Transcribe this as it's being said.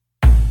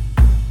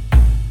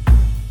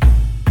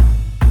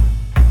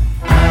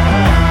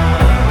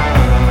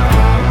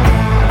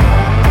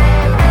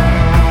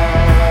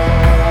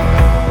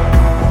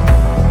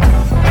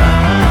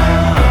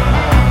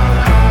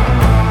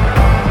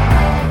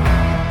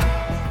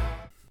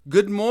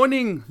Good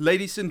morning,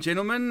 ladies and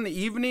gentlemen,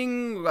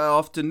 evening,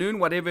 afternoon,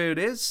 whatever it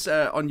is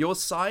on your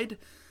side.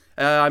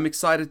 I'm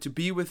excited to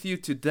be with you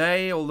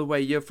today, all the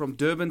way here from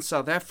Durban,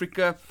 South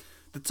Africa.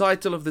 The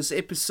title of this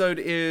episode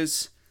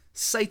is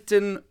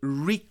Satan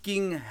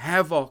Wreaking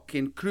Havoc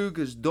in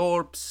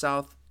Krugersdorp,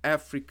 South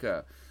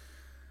Africa.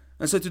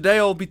 And so today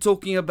I'll be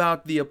talking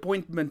about the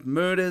appointment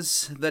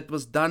murders that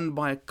was done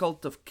by a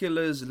cult of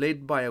killers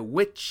led by a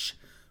witch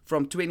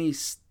from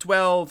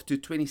 2012 to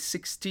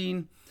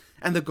 2016.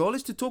 And the goal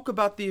is to talk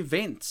about the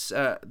events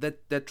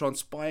that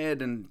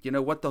transpired and,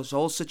 what this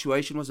whole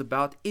situation was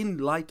about in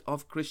light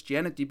of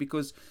Christianity,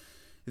 because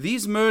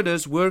these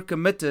murders were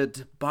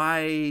committed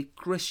by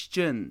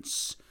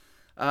Christians.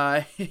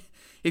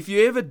 If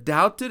you ever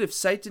doubted if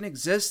Satan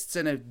exists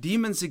and if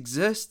demons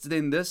exist,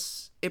 then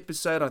this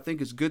episode I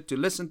think is good to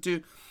listen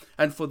to.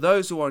 And for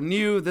those who are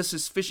new, this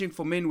is Fishing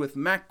for Men with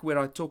Mac, where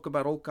I talk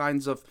about all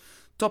kinds of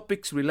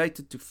topics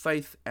related to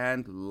faith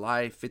and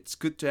life. It's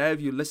good to have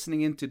you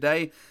listening in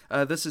today.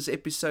 This is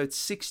episode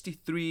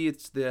 63.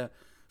 It's the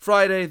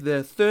Friday,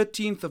 the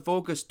 13th of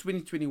August,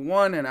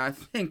 2021, and I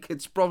think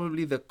it's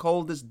probably the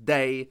coldest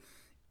day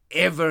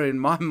ever in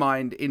my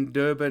mind in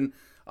Durban.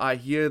 I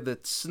hear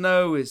that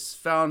snow is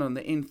found on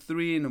the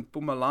N3 in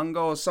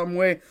Mpumalanga or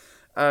somewhere.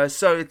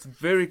 So it's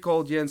very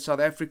cold here in South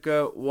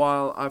Africa,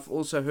 while I've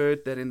also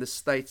heard that in the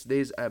States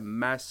there's a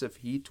massive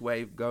heat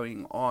wave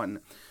going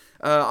on.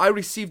 I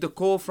received a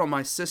call from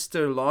my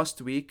sister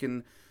last week,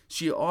 and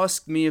she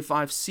asked me if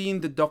I've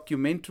seen the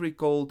documentary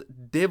called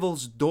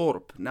Devil's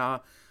Dorp.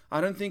 Now, I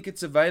don't think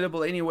it's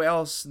available anywhere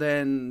else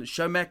than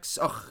Showmax.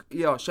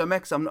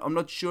 Showmax. I'm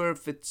not sure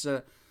if it's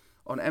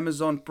on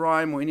Amazon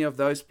Prime or any of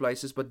those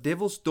places, but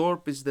Devil's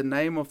Dorp is the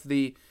name of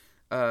the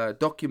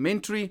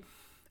documentary.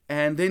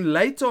 And then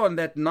later on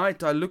that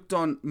night, I looked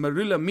on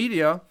Marula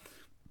Media,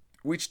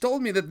 which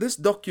told me that this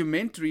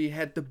documentary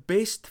had the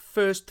best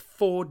first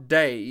 4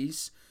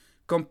 days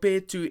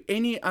compared to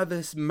any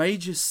other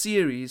major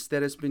series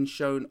that has been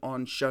shown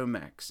on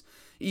Showmax.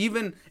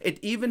 It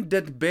even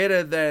did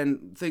better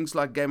than things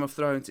like Game of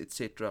Thrones,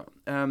 etc.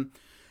 And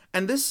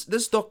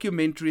this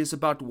documentary is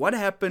about what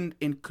happened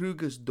in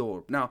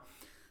Krugersdorp. Now,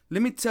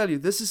 let me tell you,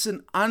 this is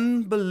an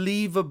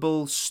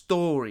unbelievable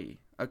story,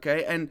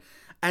 okay?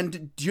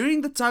 And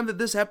during the time that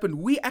this happened,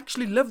 we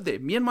actually lived there.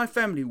 Me and my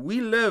family, we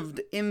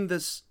lived in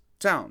this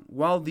town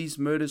while these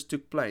murders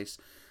took place.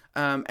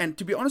 And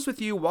to be honest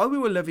with you, while we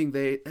were living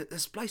there,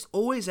 this place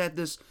always had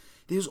there's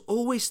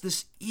always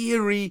this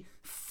eerie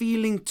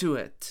feeling to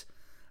it.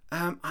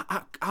 I'm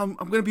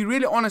going to be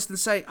really honest and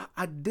say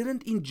I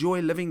didn't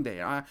enjoy living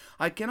there.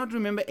 I cannot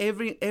remember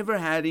ever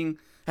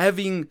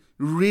having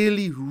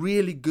really,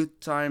 really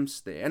good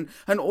times there.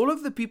 And all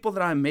of the people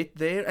that I met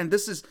there, and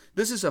this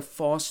is a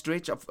far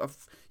stretch of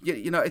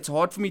it's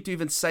hard for me to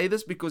even say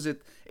this because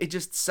it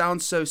just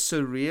sounds so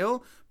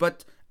surreal,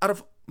 but out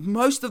of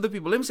most of the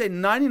people, let me say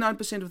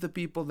 99% of the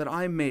people that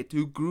I met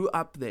who grew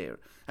up there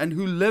and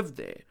who lived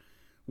there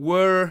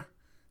were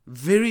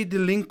very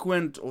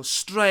delinquent or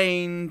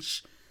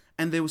strange,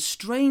 and there were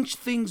strange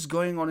things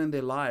going on in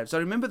their lives. I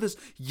remember this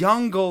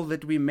young girl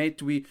that we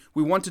met. We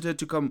wanted her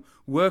to come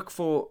work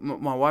for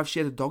my wife. She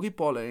had a doggy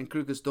parlor in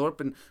Krugersdorp,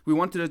 and we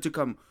wanted her to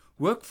come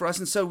work for us.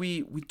 And so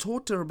we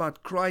taught her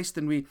about Christ,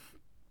 and we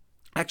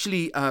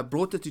actually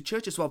brought her to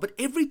church as well. But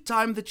every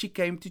time that she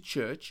came to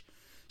church,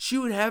 she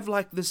would have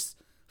like this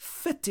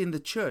fit in the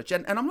church,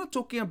 and I'm not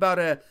talking about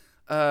a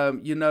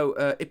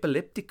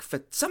epileptic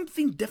fit,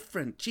 something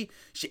different.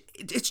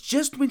 It's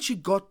just when she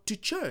got to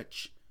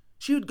church,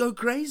 she would go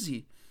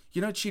crazy.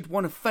 She'd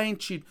want to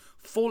faint, she'd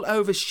fall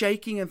over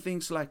shaking and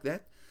things like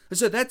that. And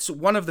so that's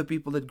one of the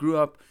people that grew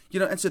up,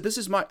 and so this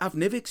is I've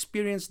never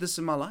experienced this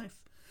in my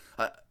life.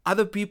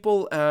 Other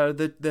people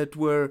that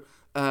were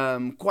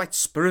quite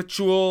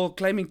spiritual,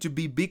 claiming to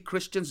be big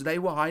Christians, they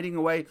were hiding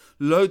away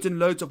loads and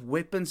loads of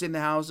weapons in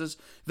their houses.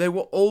 They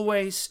were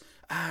always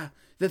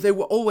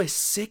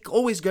sick,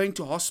 always going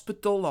to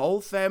hospital. The whole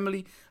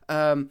family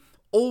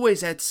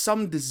always had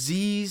some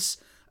disease,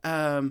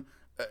 and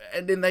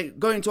then they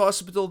go into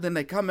hospital, then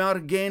they come out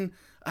again.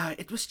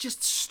 It was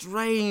just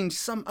strange.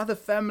 Some other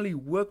family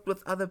worked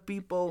with other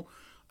people,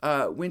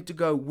 went to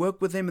go work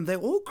with them, and they're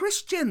all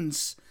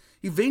Christians.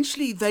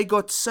 Eventually they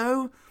got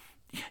so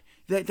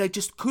They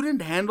just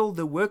couldn't handle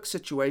the work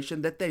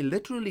situation that they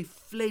literally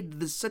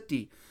fled the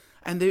city.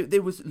 And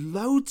there was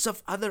loads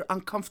of other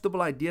uncomfortable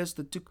ideas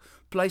that took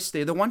place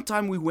there. The one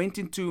time we went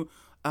into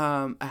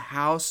a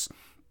house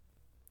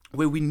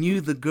where we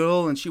knew the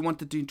girl, and she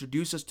wanted to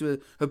introduce us to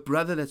her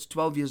brother that's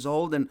 12 years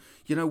old. And,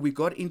 we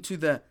got into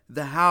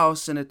the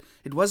house, and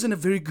it wasn't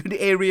a very good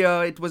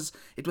area. It was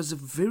a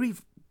very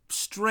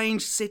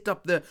strange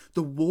setup.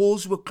 The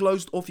walls were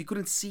closed off. You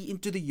couldn't see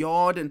into the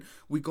yard, and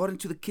we got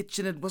into the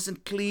kitchen. It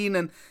wasn't clean,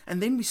 and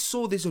then we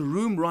saw there's a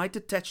room right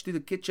attached to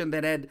the kitchen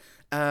that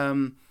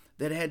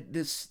had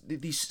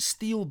these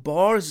steel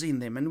bars in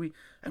them, and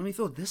we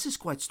thought, this is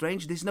quite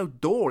strange. There's no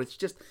door. It's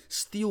just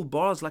steel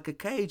bars like a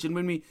cage. And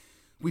when we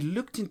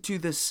looked into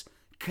this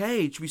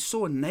cage, we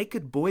saw a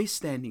naked boy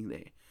standing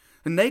there,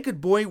 a naked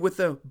boy with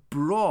a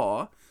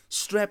bra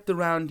strapped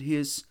around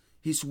his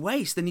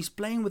waist, and he's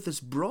playing with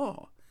his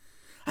bra.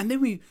 And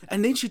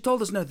then she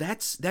told us, no,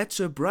 that's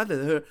her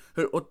brother,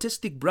 her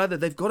autistic brother.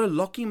 They've got to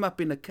lock him up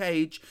in a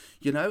cage,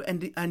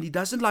 and he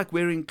doesn't like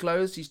wearing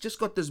clothes. He's just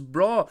got this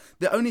bra,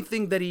 the only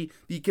thing that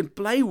he can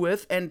play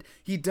with, and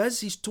he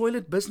does his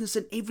toilet business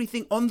and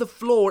everything on the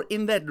floor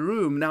in that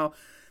room. Now,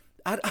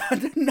 I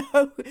don't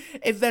know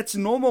if that's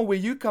normal where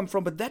you come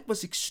from, but that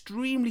was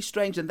extremely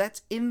strange, and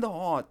that's in the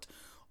heart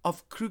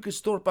of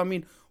Krugersdorp. I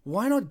mean,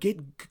 why not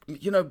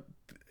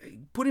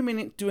put him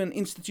into an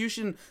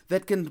institution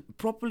that can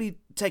properly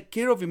take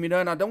care of him, and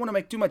I don't want to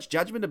make too much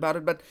judgment about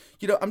it, but,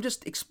 I'm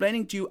just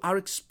explaining to you our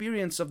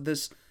experience of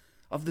this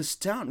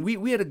town.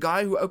 We had a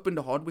guy who opened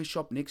a hardware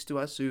shop next to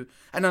us and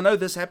I know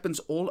this happens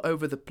all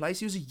over the place.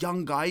 He was a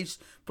young guy, he's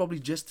probably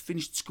just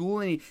finished school,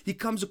 and he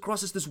comes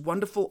across as this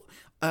wonderful,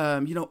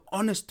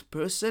 honest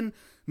person.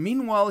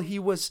 Meanwhile, he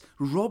was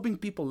robbing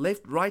people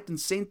left, right, and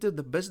center.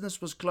 The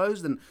business was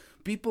closed, and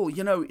people,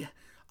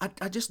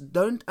 I just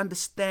don't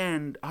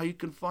understand how you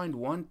can find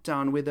one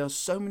town where there are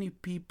so many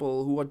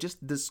people who are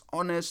just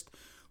dishonest,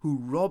 who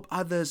rob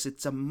others.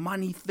 It's a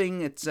money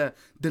thing. It's a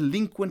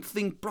delinquent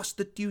thing.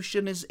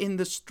 Prostitution is in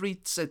the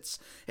streets. It's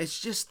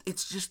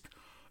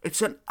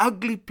an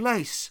ugly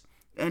place.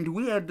 And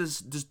we had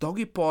this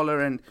doggy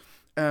parlor, and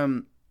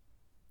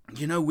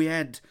we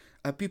had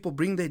people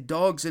bring their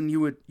dogs, and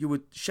you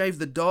would shave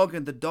the dog,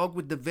 and the dog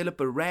would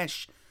develop a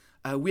rash.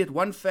 We had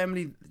one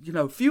family,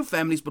 few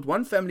families, but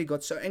one family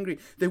got so angry,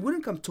 they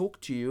wouldn't come talk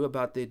to you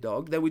about their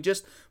dog. They would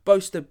just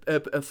post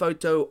a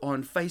photo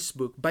on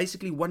Facebook,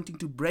 basically wanting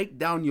to break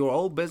down your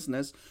whole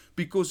business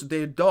because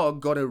their dog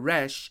got a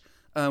rash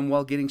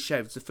while getting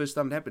shaved. It's the first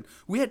time it happened.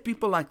 We had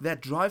people like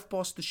that drive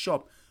past the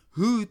shop,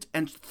 hoot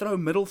and throw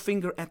middle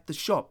finger at the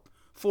shop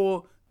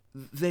for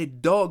their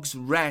dog's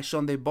rash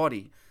on their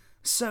body.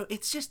 So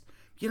it's just,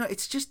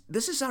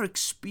 this is our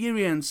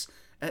experience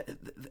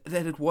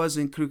that it was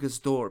in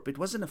Krugersdorp. It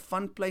wasn't a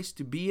fun place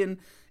to be in.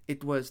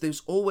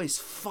 There's always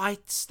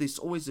fights, there's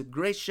always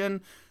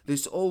aggression,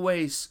 there's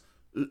always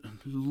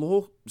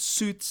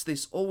lawsuits,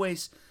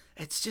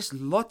 it's just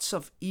lots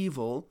of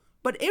evil.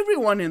 But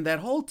everyone in that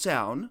whole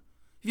town,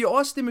 if you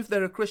ask them if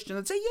they're a Christian,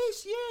 they'd say,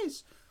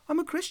 yes, I'm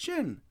a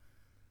Christian.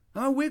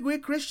 Oh, we're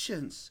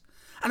Christians.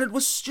 And it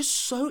was just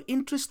so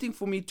interesting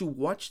for me to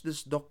watch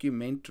this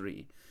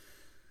documentary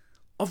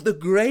of the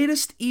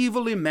greatest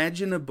evil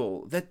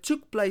imaginable that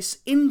took place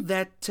in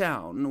that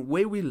town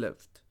where we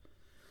lived.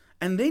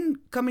 And then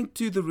coming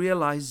to the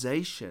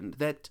realization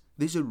that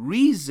there's a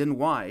reason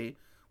why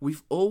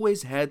we've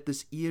always had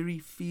this eerie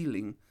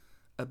feeling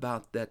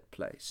about that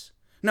place.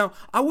 Now,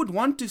 I would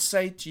want to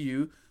say to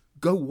you,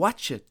 go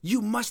watch it.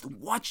 You must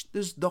watch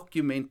this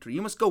documentary.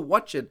 You must go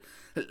watch it.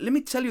 Let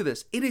me tell you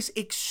this. It is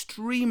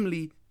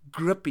extremely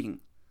gripping.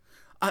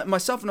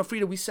 Myself and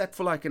Afrida, we sat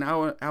for like an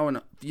hour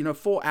and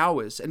 4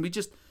 hours, and we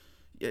just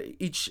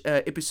each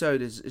episode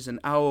is an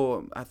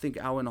hour, I think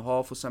hour and a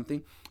half or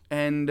something,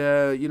 and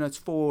it's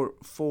four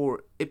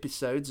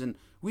episodes, and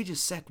we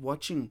just sat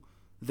watching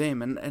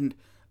them, and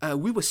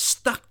we were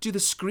stuck to the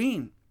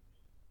screen.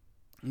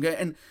 Okay,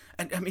 and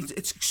I mean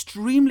it's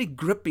extremely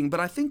gripping,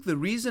 but I think the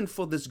reason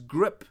for this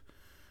grip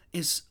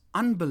is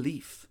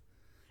unbelief.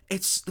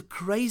 It's the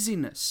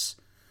craziness.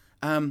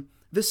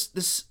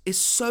 This is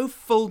so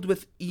filled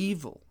with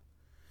evil.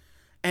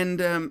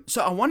 And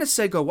so I want to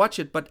say go watch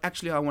it, but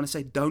actually I want to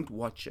say don't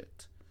watch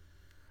it.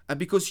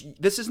 Because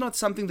this is not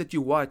something that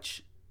you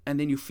watch and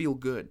then you feel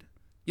good.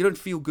 You don't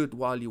feel good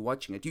while you're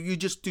watching it. You're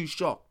just too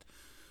shocked.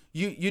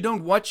 You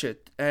don't watch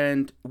it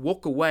and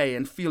walk away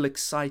and feel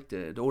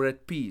excited or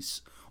at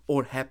peace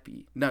or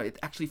happy. No, it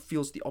actually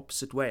feels the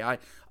opposite way.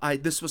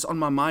 This was on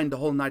my mind the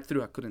whole night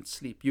through. I couldn't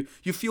sleep.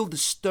 You feel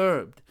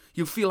disturbed.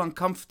 You feel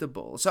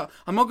uncomfortable. So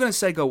I'm not going to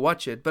say go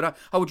watch it, but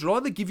I would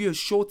rather give you a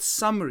short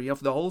summary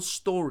of the whole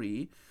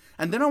story,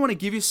 and then I want to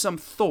give you some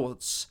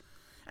thoughts.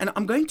 And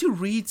I'm going to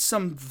read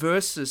some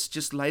verses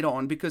just later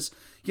on because,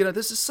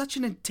 this is such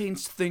an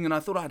intense thing, and I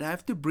thought I'd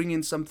have to bring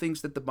in some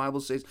things that the Bible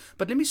says.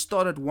 But let me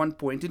start at one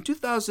point. In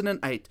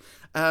 2008,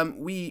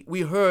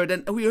 we heard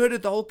it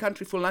the whole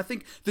country full, and I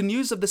think the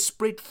news of this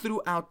spread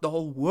throughout the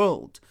whole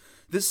world.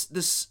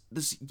 This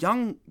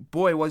young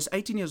boy was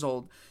 18 years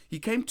old. He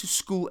came to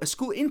a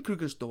school in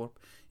Krugersdorp,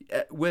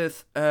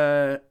 with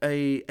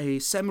a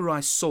samurai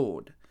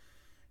sword,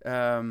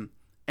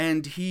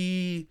 and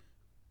he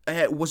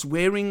was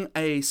wearing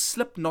a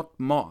Slipknot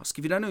mask.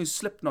 If you don't know who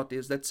Slipknot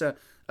is, that's a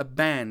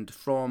band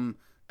from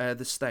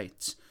the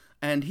States.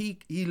 And he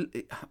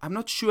I'm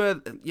not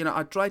sure,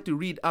 I tried to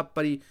read up,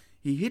 but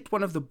he hit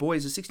one of the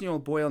boys, a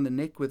 16-year-old boy, on the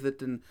neck with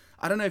it, and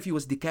I don't know if he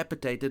was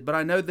decapitated, but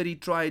I know that he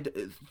tried.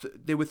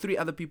 There were 3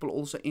 other people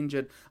also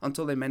injured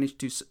until they managed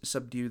to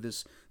subdue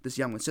this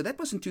young one. So that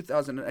was in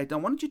 2008. I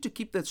wanted you to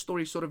keep that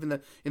story sort of in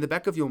the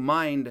back of your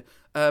mind.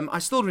 I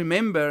still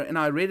remember, and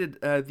I read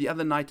it the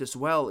other night as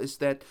well, is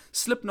that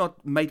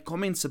Slipknot made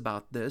comments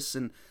about this,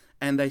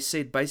 And they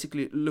said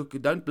basically,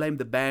 look, don't blame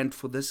the band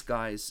for this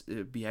guy's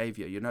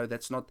behavior. You know,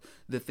 that's not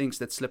the things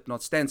that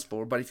Slipknot stands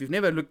for. But if you've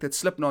never looked at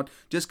Slipknot,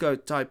 just go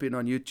type in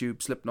on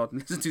YouTube Slipknot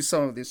and listen to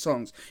some of their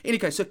songs.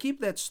 Anyway, so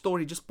keep that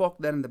story, just park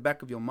that in the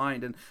back of your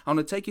mind. And I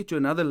want to take you to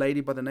another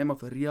lady by the name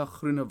of Ria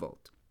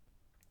Groenewald.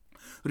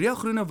 Ria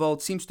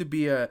Groenewald seems to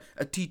be a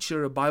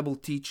teacher, a Bible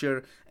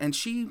teacher, and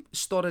she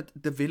started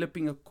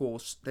developing a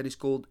course that is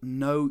called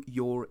Know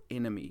Your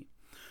Enemy.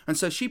 And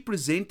so she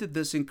presented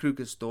this in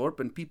Krugersdorp,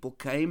 and people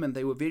came and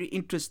they were very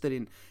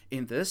interested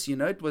in this. You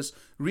know, it was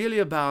really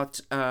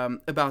about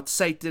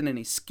Satan and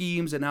his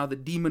schemes and how the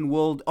demon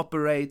world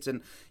operates.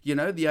 And, you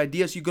know, the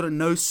idea is you got to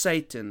know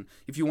Satan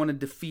if you want to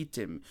defeat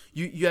him.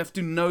 You have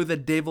to know the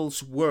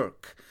devil's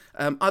work.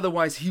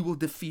 Otherwise, he will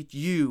defeat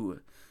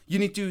you. You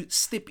need to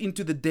step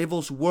into the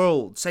devil's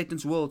world,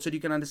 Satan's world, so that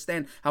you can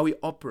understand how he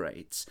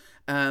operates.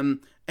 And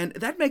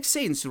that makes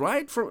sense,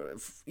 right?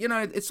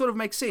 It sort of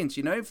makes sense.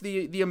 You know, if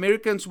the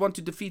Americans want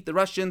to defeat the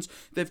Russians,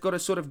 they've got to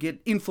sort of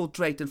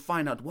infiltrate and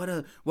find out what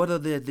are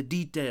the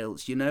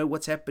details. You know,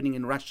 what's happening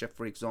in Russia,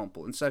 for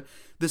example. And so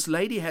this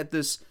lady had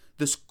this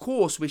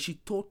course where she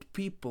taught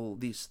people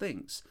these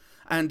things,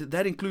 and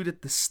that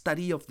included the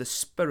study of the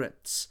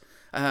spirits.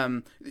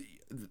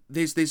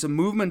 There's a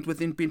movement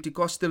within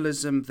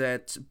Pentecostalism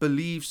that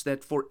believes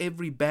that for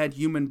every bad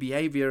human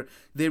behavior,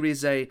 there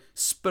is a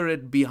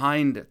spirit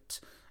behind it.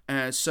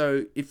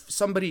 So if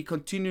somebody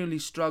continually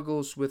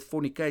struggles with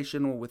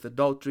fornication or with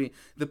adultery,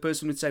 the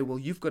person would say, well,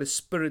 you've got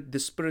the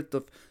spirit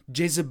of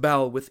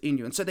Jezebel within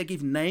you. And so they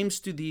give names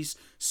to these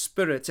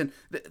spirits.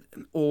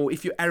 Or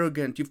if you're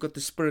arrogant, you've got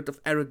the spirit of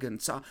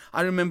arrogance.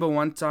 I remember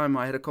one time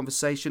I had a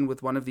conversation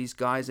with one of these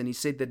guys, and he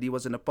said that he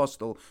was an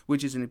apostle,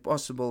 which is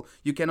impossible.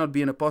 You cannot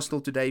be an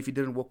apostle today if you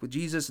didn't walk with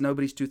Jesus.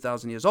 Nobody's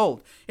 2,000 years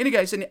old.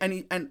 Anyways,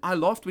 and I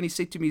laughed when he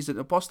said to me he's an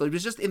apostle. It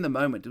was just in the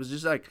moment. It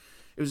was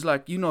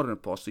like, you're not an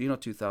apostle, you're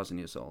not 2,000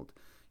 years old.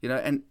 You know,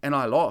 and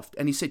I laughed.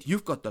 And he said,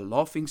 you've got the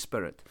laughing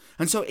spirit.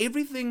 And so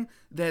everything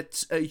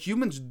that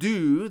humans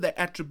do, they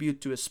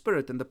attribute to a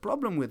spirit. And the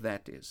problem with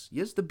that is,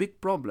 here's the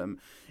big problem,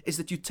 is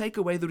that you take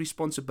away the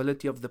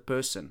responsibility of the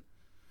person.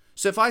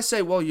 So if I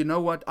say, well, you know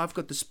what, I've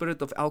got the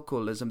spirit of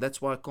alcoholism,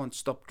 that's why I can't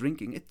stop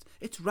drinking,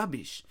 it's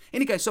rubbish.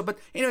 Anyways,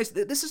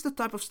 this is the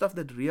type of stuff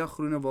that Ria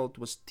Groenewald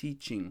was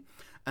teaching.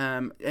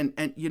 And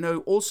you know,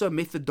 also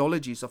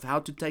methodologies of how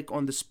to take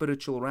on the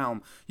spiritual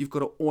realm. You've got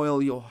to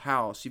oil your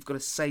house. You've got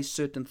to say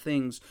certain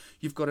things.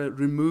 You've got to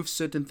remove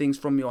certain things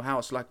from your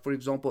house. Like, for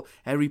example,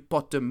 Harry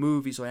Potter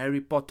movies or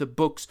Harry Potter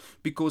books,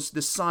 because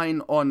the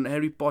sign on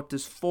Harry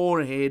Potter's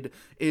forehead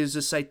is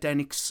a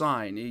satanic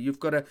sign.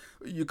 You've got to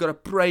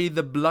pray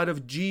the blood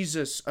of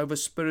Jesus over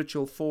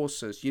spiritual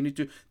forces. You need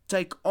to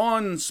take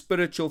on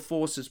spiritual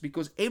forces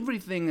because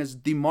everything is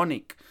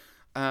demonic.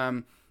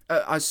 I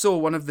saw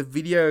one of the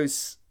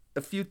videos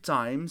a few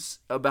times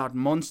about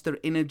Monster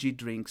energy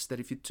drinks,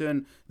 that if you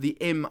turn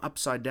the M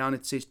upside down,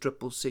 it says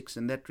 666,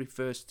 and that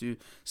refers to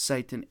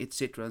Satan,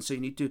 etc. And so you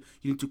need to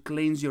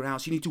cleanse your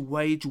house. You need to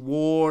wage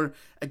war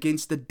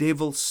against the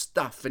devil's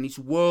stuff and his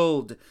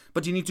world,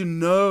 but you need to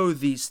know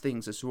these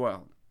things as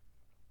well.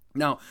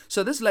 Now,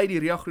 so this lady,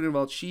 Ria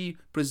Groenewald, she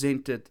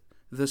presented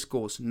this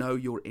course, Know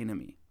Your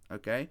Enemy,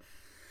 okay?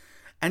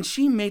 And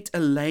she met a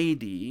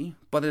lady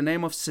by the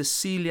name of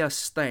Cecilia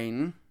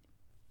Stein.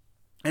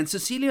 And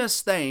Cecilia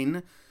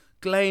Stein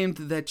claimed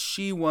that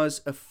she was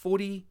a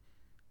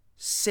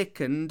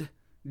 42nd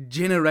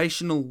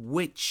generational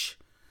witch,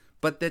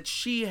 but that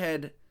she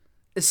had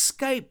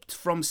escaped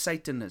from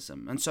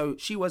Satanism. And so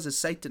she was a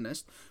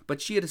Satanist, but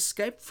she had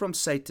escaped from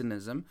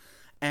Satanism,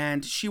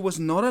 and she was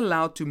not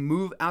allowed to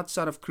move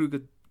outside of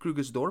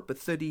Krugersdorp, a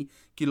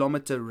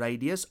 30-kilometer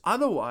radius.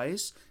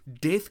 Otherwise,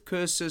 death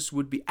curses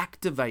would be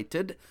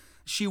activated.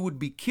 She would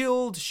be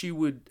killed. She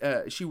would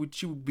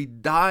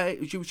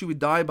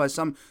die by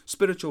some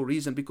spiritual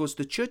reason, because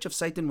the Church of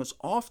Satan was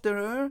after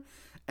her,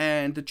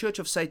 and the Church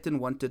of Satan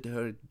wanted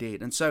her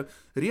dead. And so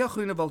Ria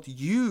Groenewald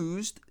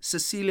used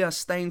Cecilia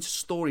Stein's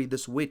story,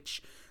 this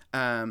witch.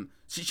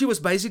 She was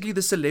basically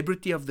the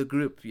celebrity of the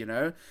group, you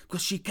know,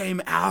 because she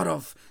came out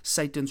of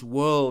Satan's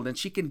world, and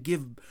she can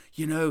give,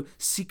 you know,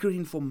 secret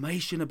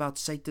information about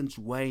Satan's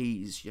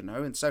ways, you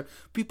know. And so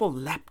people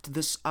lapped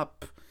this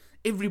up.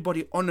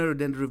 Everybody honored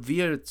and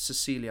revered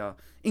Cecilia,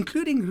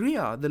 including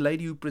Ria, the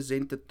lady who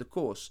presented the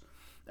course.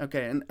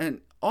 Okay, and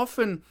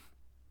often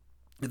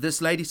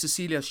this lady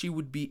Cecilia, she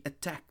would be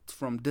attacked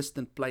from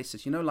distant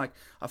places. You know, like,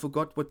 I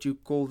forgot what you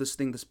call this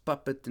thing, this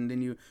puppet, and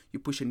then you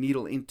push a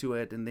needle into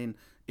it, and then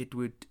it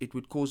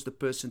would cause the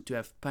person to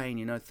have pain,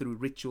 you know, through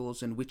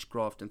rituals and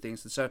witchcraft and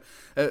things. And so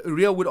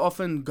Ria would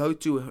often go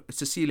to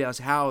Cecilia's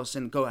house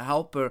and go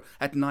help her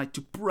at night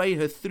to pray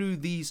her through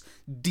these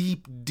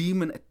deep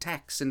demon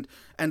attacks. And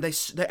they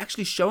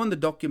actually show in the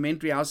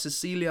documentary how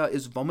Cecilia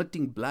is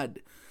vomiting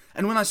blood.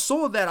 And when I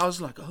saw that, I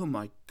was like, oh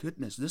my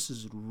goodness, this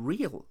is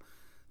real.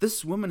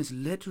 This woman is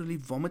literally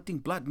vomiting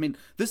blood. I mean,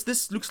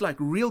 this looks like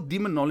real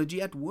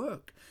demonology at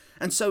work.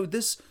 And so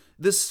this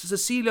this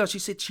Cecilia, she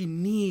said she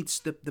needs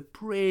the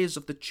prayers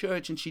of the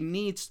church, and she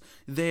needs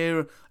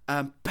their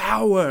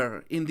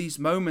power in these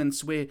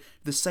moments where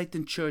the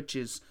Satan church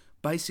is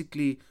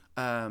basically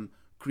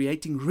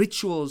creating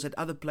rituals at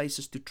other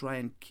places to try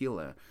and kill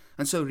her.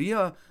 And so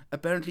Ria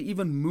apparently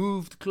even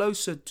moved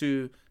closer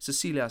to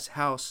Cecilia's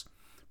house.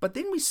 But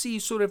then we see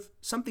sort of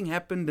something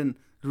happened, and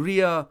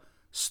Ria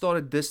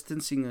started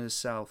distancing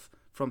herself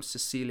from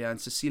Cecilia, and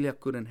Cecilia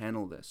couldn't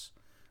handle this.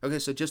 Okay,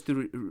 so just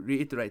to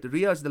reiterate,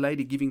 Ria is the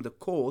lady giving the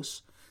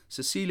course.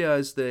 Cecilia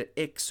is the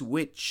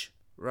ex-witch,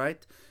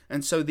 right?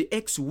 And so the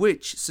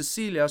ex-witch,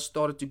 Cecilia,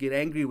 started to get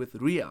angry with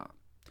Ria.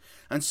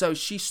 And so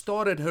she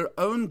started her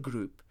own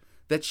group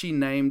that she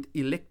named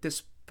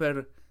Electus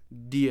per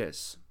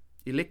Deus.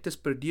 Electus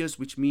per Deus,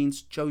 which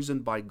means chosen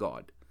by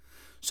God.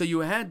 So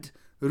you had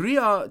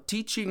Ria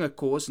teaching a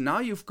course. Now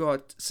you've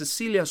got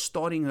Cecilia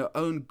starting her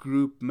own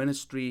group,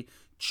 ministry,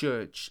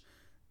 church,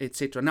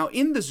 etc. Now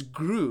in this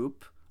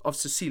group of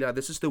Cecilia,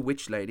 this is the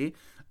witch lady,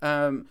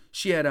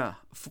 she had a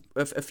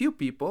few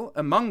people.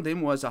 Among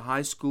them was a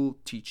high school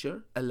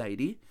teacher, a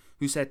lady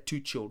who's had 2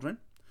 children.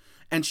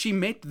 And she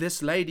met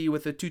this lady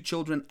with her 2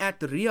 children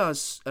at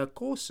Ria's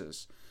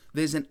courses.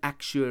 There's an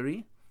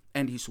actuary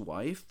and his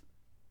wife.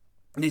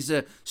 There's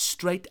a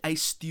straight A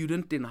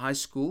student in high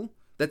school.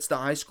 That's the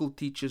high school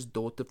teacher's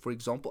daughter, for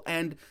example,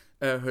 and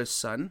her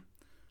son.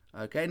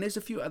 Okay, and there's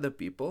a few other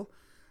people.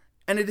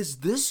 And it is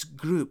this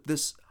group,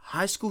 this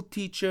high school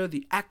teacher,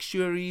 the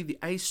actuary, the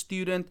A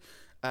student,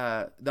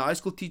 the high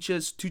school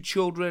teacher's 2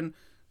 children,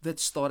 that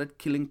started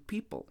killing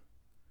people.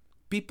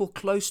 People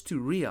close to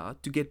Ria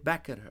to get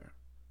back at her.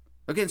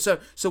 Okay, so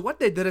what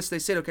they did is they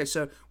said, okay,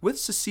 so with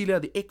Cecilia,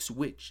 the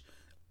ex-witch,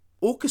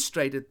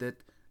 orchestrated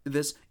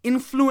this,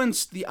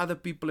 influenced the other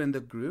people in the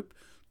group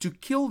to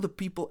kill the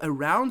people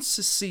around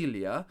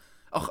Cecilia,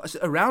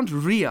 around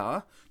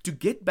Ria, to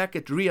get back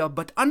at Ria,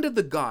 but under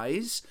the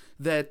guise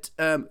that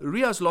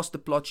Ria's lost the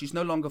plot, she's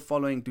no longer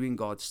doing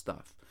God's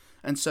stuff.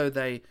 And so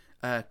they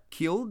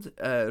killed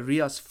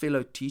Ria's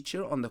fellow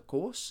teacher on the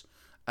course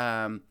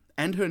and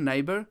her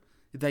neighbor.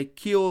 They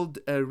killed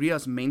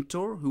Ria's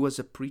mentor, who was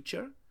a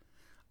preacher.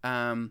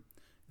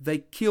 They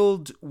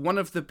killed one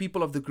of the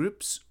people of the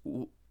group's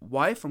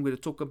wife. I'm going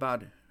to talk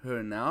about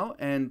her now.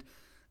 And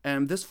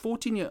this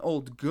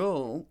 14-year-old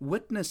girl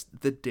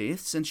witnessed the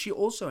deaths, and she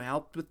also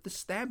helped with the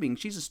stabbing.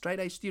 She's a straight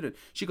A student.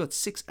 She got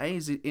 6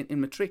 A's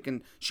in matric,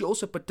 and she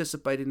also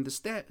participated in the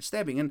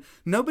stabbing. And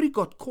nobody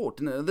got caught.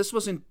 And this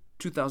was in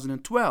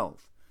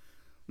 2012.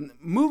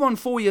 Move on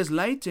 4 years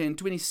later, in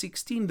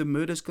 2016, the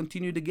murders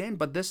continued again,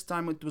 but this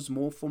time it was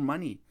more for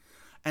money.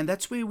 And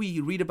that's where we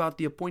read about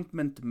the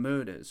appointment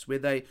murders, where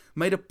they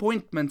made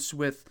appointments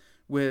with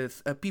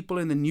people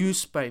in the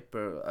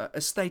newspaper. A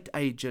state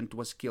agent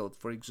was killed,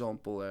 for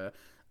example.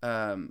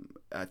 I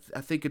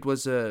think it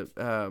was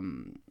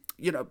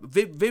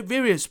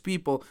various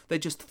people. They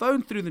just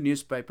phoned through the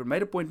newspaper,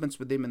 made appointments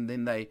with them, and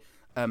then they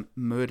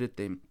murdered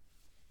them.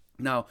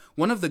 Now,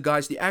 one of the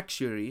guys, the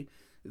actuary,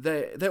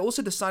 they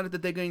also decided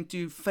that they're going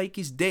to fake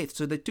his death.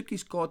 So they took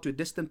his car to a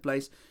distant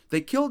place. They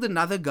killed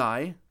another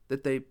guy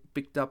that they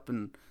picked up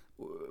and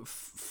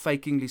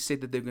fakingly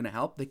said that they're going to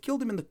help. They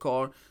killed him in the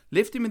car,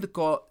 left him in the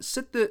car,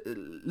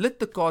 lit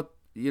the car,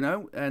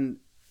 and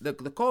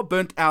the car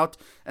burnt out,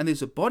 and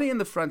there's a body in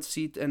the front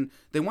seat, and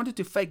they wanted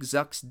to fake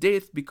Zuck's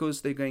death because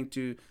they're going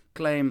to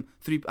claim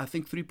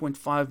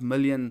 3.5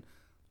 million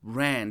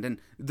rand. And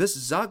this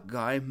Zuck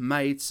guy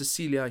made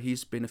Cecilia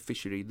his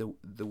beneficiary,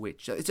 the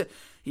witch. It's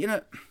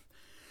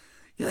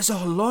there's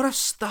a lot of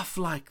stuff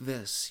like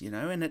this,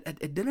 and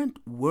it didn't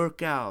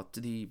work out,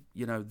 the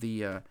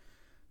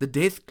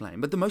death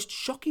claim. But the most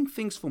shocking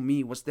things for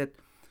me was that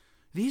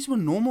these were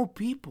normal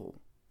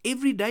people,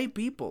 everyday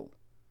people.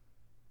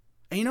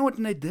 And you know what?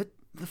 And they did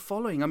the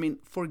following. I mean,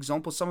 for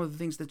example, some of the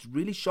things that's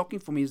really shocking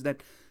for me is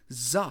that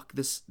Zuck,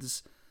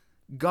 this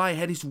guy,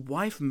 had his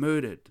wife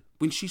murdered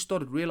when she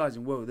started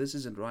realizing, whoa, this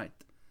isn't right.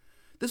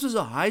 This was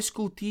a high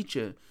school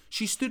teacher.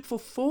 She stood for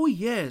 4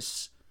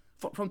 years,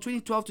 from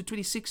 2012 to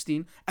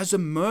 2016, as a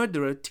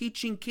murderer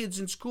teaching kids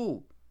in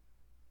school.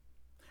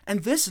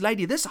 And this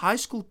lady, this high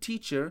school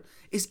teacher,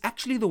 is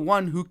actually the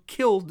one who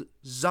killed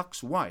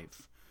Zuck's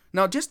wife.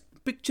 Now, just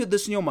picture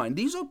this in your mind.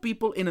 These are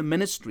people in a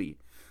ministry,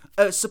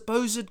 a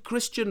supposed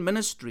Christian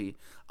ministry.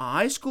 A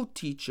high school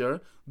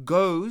teacher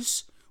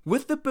goes,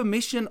 with the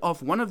permission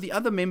of one of the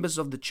other members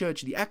of the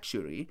church, the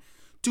actuary,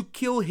 to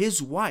kill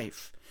his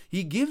wife.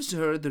 He gives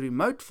her the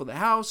remote for the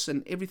house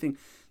and everything.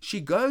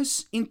 She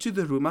goes into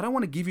the room. I don't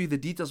want to give you the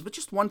details, but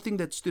just one thing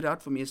that stood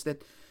out for me is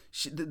that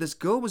this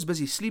girl was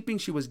busy sleeping.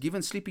 She was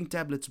given sleeping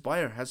tablets by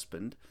her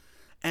husband.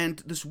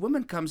 And this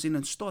woman comes in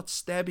and starts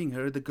stabbing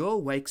her. The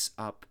girl wakes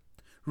up,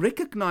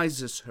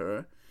 recognizes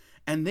her,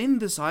 and then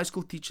this high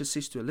school teacher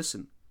says to her,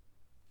 listen,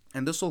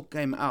 and this all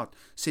came out,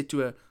 said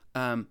to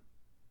her,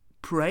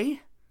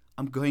 pray,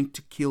 I'm going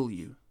to kill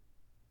you.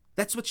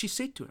 That's what she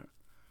said to her.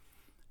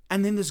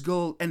 And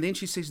then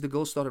she says the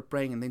girl started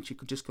praying, and then she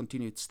could just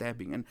continue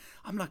stabbing. And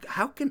I'm like,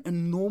 how can a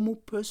normal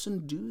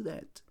person do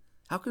that?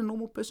 How can a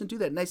normal person do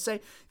that? And they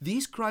say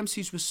these crime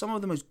scenes were some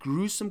of the most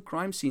gruesome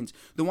crime scenes.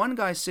 The one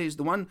guy says,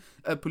 the one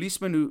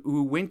policeman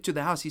who went to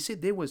the house, he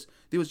said there was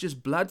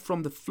just blood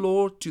from the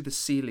floor to the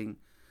ceiling.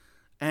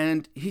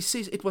 And he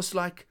says it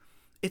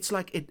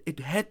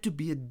had to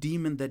be a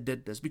demon that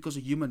did this, because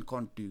a human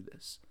can't do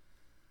this.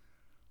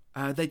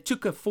 They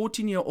took a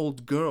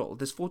 14-year-old girl,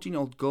 this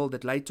 14-year-old girl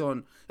that later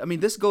on,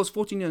 this girl's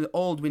 14 years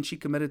old when she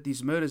committed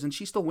these murders, and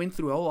she still went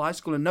through her whole high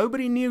school and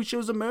nobody knew she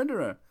was a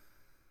murderer.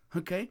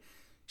 Okay?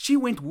 She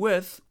went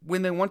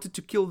when they wanted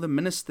to kill the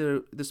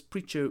minister, this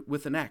preacher,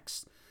 with an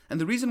axe.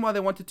 And the reason why they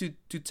wanted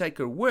to take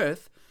her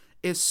with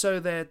is so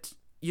that,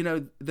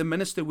 the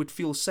minister would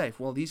feel safe.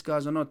 Well, these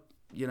guys are not,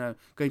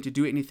 going to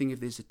do anything if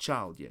there's a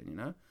child here,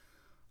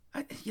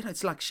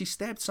 it's like she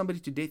stabbed somebody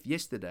to death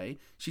yesterday.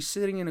 She's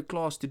sitting in a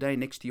class today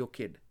next to your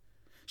kid.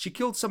 She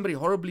killed somebody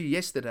horribly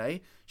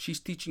yesterday. She's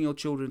teaching your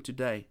children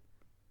today.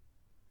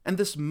 And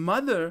this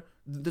mother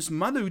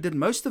who did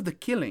most of the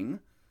killing,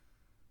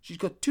 she's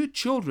got 2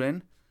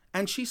 children,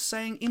 and she's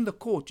saying in the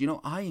court,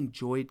 I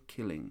enjoyed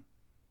killing.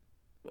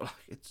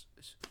 It's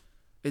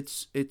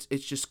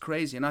just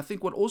crazy. And I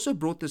think what also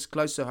brought this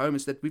closer home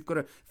is that we've got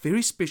a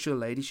very special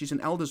lady. She's an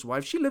elder's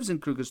wife. She lives in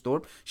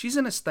Krugersdorp. She's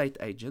an estate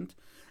agent.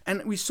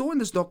 And we saw in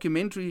this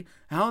documentary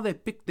how they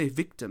picked their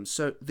victims.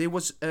 So there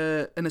was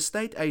an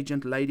estate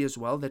agent lady as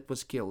well that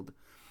was killed.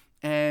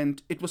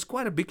 And it was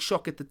quite a big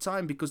shock at the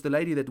time, because the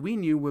lady that we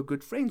knew were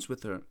good friends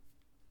with her.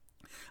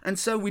 And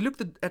so we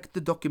looked at the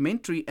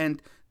documentary,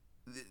 and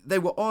they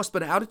were asked,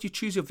 but how did you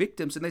choose your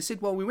victims? And they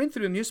said, well, we went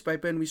through the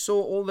newspaper and we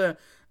saw all the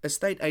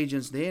estate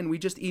agents there, and we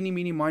just eeny,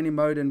 meeny, miny,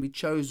 mowed, and we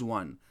chose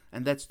one.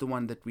 And that's the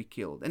one that we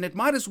killed. And it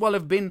might as well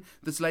have been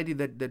this lady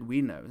that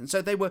we know. And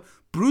so they were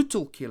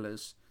brutal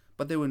killers,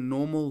 but they were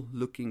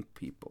normal-looking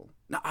people.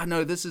 Now, I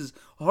know this is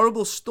a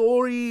horrible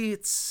story.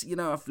 It's,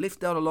 I've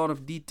left out a lot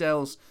of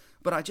details,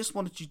 but I just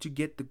wanted you to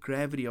get the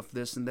gravity of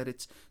this, and that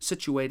it's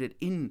situated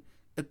in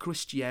a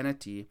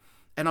Christianity.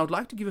 And I would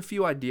like to give a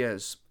few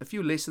ideas, a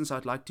few lessons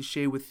I'd like to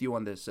share with you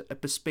on this, a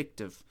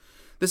perspective.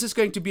 This is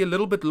going to be a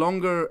little bit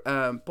longer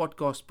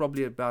podcast,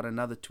 probably about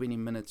another 20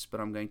 minutes, but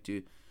I'm going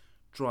to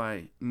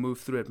try move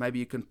through it. Maybe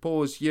you can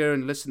pause here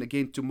and listen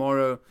again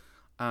tomorrow.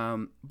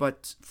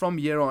 But from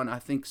here on, I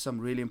think some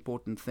really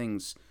important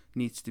things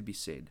needs to be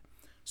said.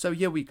 So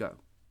here we go.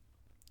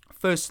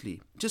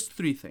 Firstly, just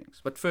 3 things.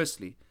 But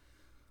firstly,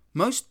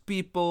 most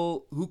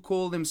people who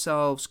call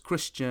themselves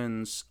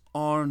Christians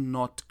are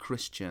not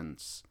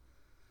Christians.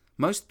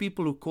 Most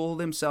people who call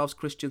themselves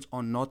Christians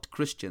are not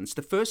Christians.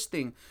 The first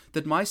thing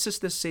that my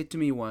sister said to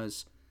me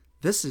was,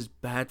 this is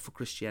bad for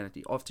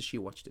Christianity, after she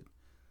watched it.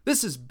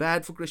 This is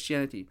bad for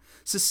Christianity.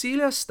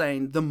 Cecilia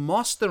Steyn, the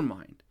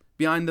mastermind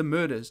behind the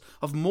murders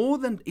of more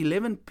than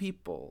 11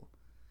 people,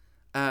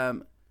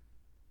 this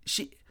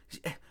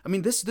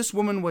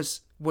woman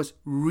was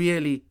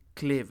really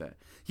clever.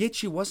 Yet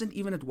she wasn't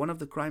even at one of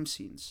the crime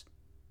scenes.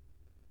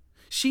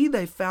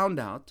 They found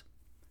out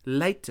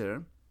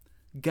later,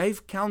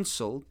 gave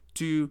counsel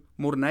to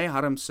Mornay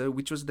Harmse,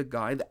 which was the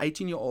guy, the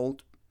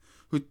 18-year-old,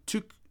 who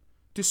took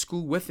to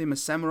school with him a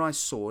samurai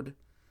sword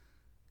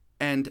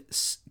and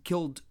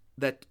killed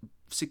that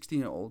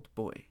 16-year-old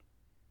boy.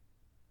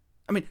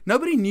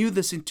 Nobody knew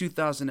this in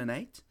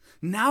 2008.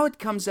 Now it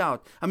comes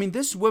out.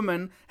 This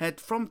woman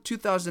had, from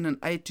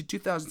 2008 to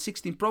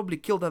 2016, probably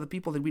killed other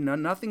people that we know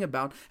nothing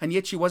about, and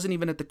yet she wasn't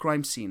even at the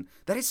crime scene.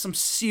 That is some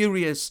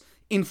serious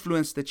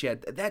influence that she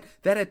had. That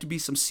had to be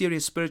some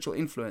serious spiritual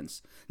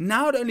influence.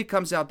 Now it only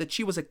comes out that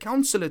she was a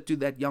counselor to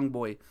that young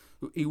boy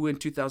who in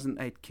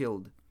 2008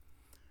 killed.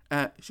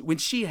 When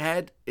she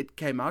had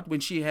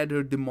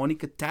her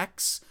demonic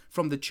attacks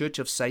from the Church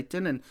of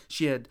Satan, and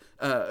she had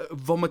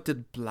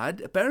vomited blood,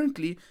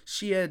 apparently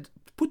she had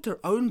put her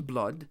own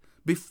blood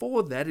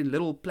before that in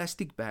little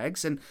plastic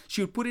bags, and she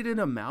would put it in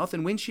her mouth,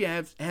 and when she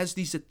has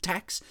these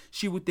attacks,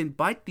 she would then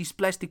bite these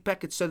plastic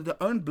packets so that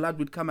her own blood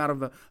would come out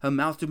of her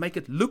mouth to make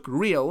it look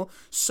real,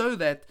 so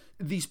that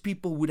these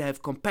people would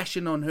have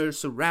compassion on her,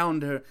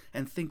 surround her,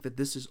 and think that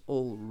this is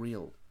all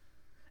real.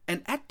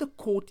 And at the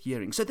court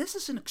hearing, so this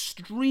is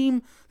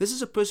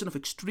a person of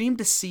extreme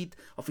deceit,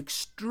 of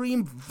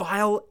extreme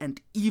vile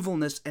and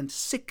evilness and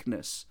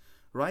sickness,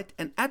 right?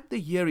 And at the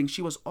hearing,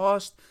 she was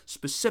asked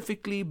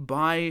specifically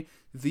by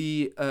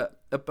the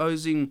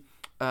opposing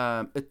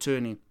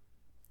attorney,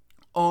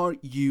 are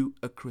you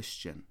a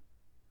Christian?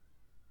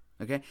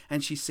 Okay,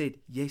 and she said,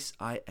 yes,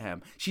 I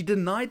am. She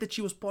denied that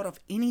she was part of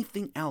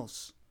anything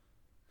else.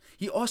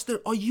 He asked her,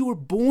 are you a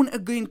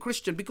born-again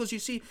Christian? Because you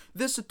see,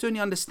 this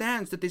attorney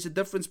understands that there's a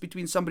difference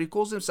between somebody who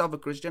calls himself a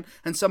Christian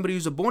and somebody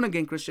who's a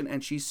born-again Christian.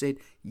 And she said,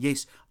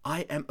 yes,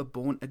 I am a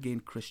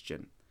born-again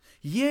Christian.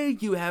 Here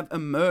you have a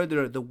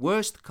murderer, the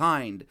worst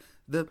kind,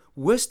 the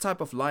worst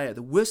type of liar,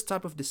 the worst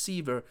type of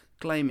deceiver,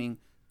 claiming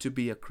to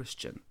be a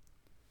Christian.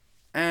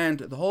 And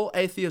the whole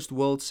atheist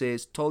world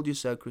says, told you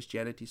so,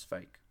 Christianity's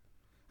fake.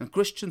 And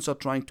Christians are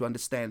trying to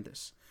understand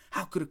this.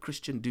 How could a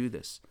Christian do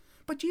this?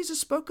 But Jesus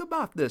spoke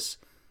about this.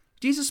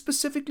 Jesus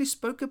specifically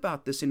spoke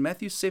about this in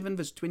Matthew 7,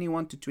 verse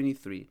 21 to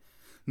 23.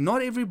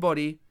 Not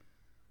everybody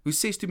who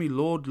says to me,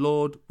 Lord,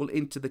 Lord, will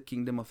enter the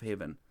kingdom of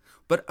heaven,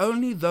 but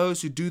only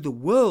those who do the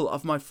will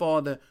of my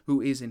Father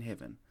who is in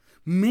heaven.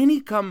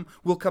 Many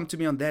will come to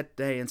me on that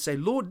day and say,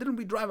 Lord, didn't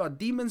we drive out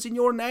demons in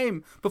your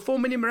name,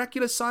 perform many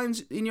miraculous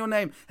signs in your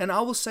name? And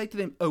I will say to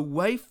them,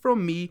 away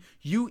from me,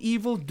 you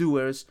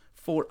evildoers,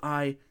 for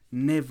I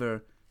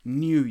never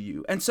knew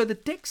you. And so the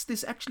text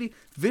is actually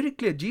very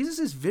clear. Jesus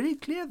is very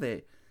clear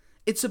there.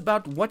 It's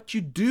about what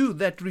you do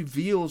that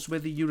reveals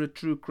whether you're a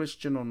true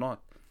Christian or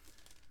not.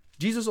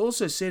 Jesus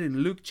also said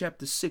in Luke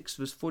chapter 6,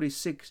 verse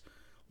 46,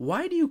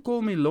 why do you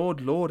call me Lord,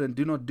 Lord, and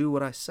do not do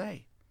what I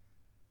say?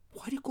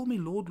 Why do you call me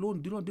Lord, Lord,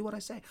 and do not do what I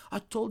say? I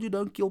told you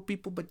don't kill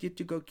people, but yet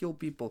you go kill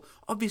people.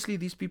 Obviously,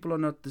 these people are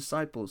not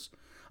disciples.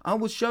 I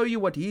will show you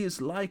what he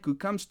is like who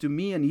comes to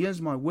me and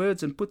hears my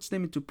words and puts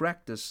them into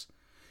practice.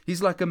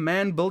 He's like a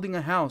man building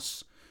a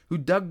house who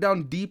dug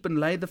down deep and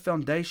laid the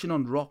foundation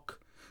on rock.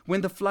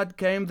 When the flood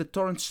came, the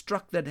torrent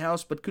struck that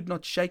house but could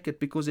not shake it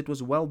because it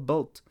was well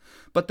built.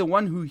 But the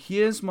one who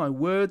hears my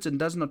words and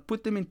does not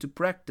put them into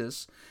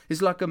practice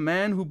is like a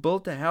man who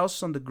built a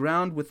house on the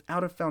ground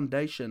without a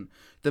foundation.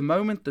 The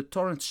moment the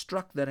torrent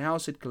struck that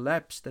house, it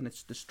collapsed and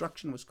its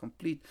destruction was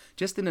complete.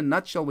 Just in a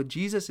nutshell, what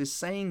Jesus is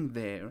saying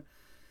there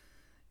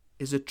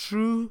is a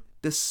true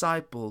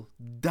disciple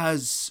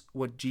does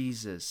what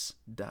Jesus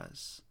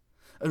does.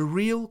 A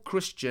real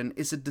Christian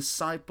is a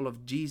disciple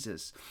of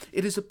Jesus.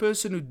 It is a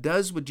person who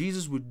does what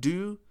Jesus would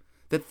do,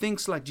 that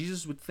thinks like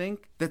Jesus would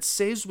think, that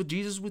says what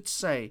Jesus would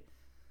say,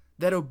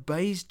 that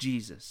obeys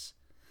Jesus.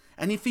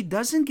 And if he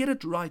doesn't get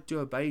it right to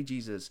obey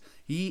Jesus,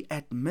 he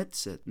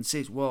admits it and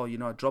says, well,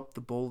 I dropped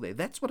the ball there.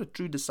 That's what a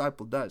true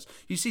disciple does.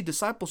 You see,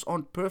 disciples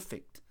aren't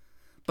perfect,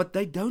 but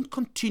they don't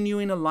continue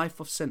in a life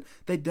of sin.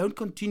 They don't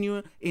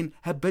continue in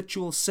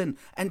habitual sin.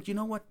 And you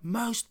know what?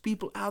 Most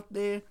people out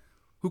there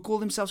who call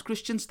themselves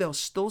Christians, they are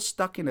still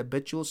stuck in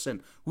habitual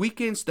sin.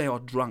 Weekends, they are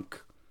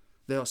drunk.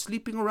 They are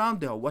sleeping around.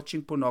 They are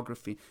watching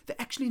pornography. They're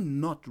actually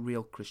not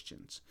real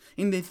Christians.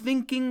 In their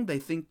thinking, they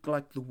think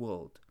like the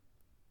world.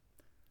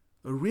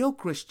 A real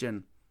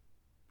Christian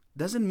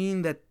doesn't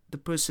mean that the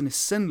person is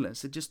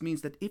sinless. It just means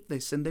that if they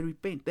sin, they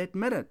repent. They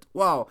admit it.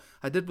 Wow,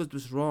 I did what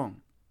was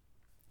wrong.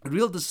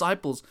 Real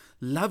disciples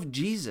love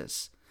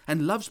Jesus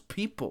and loves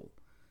people.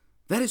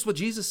 That is what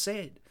Jesus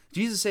said.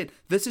 Jesus said,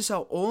 this is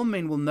how all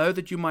men will know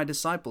that you're my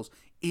disciples,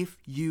 if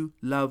you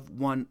love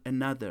one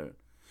another.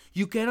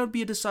 You cannot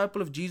be a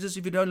disciple of Jesus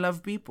if you don't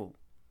love people.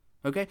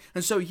 Okay?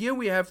 And so here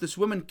we have this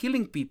woman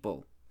killing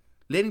people,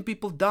 letting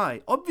people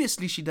die.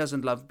 Obviously she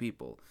doesn't love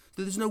people.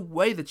 So there's no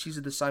way that she's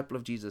a disciple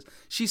of Jesus.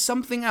 She's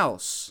something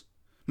else.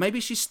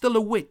 Maybe she's still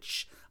a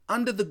witch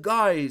under the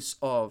guise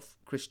of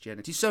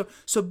Christianity.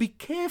 So be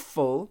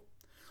careful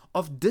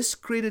of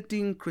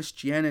discrediting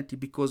Christianity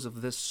because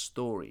of this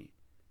story.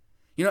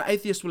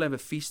 Atheists will have a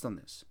feast on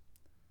this.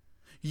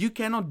 You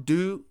cannot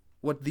do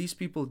what these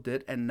people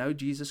did and know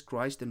Jesus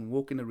Christ and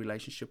walk in a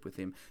relationship with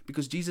him,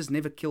 because Jesus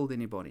never killed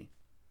anybody.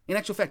 In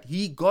actual fact,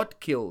 he got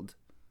killed.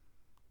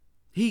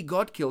 He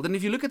got killed. And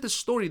if you look at the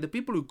story, the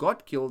people who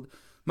got killed,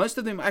 most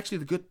of them are actually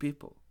the good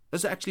people.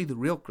 Those are actually the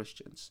real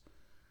Christians.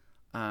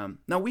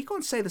 Now, we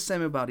can't say the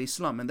same about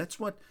Islam, and that's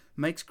what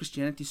makes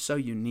Christianity so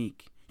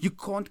unique. You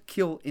can't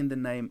kill in the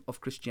name of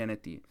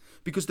Christianity,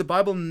 because the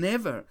Bible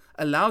never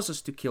allows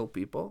us to kill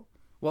people.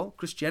 Well,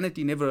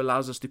 Christianity never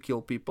allows us to kill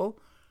people.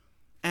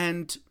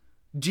 And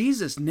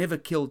Jesus never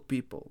killed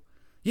people.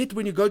 Yet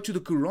when you go to the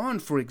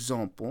Quran, for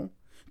example,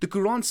 the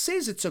Quran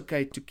says it's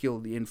okay to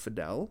kill the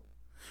infidel.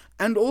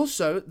 And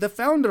also, the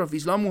founder of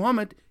Islam,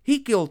 Muhammad, he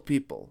killed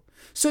people.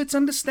 So it's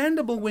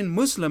understandable when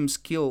Muslims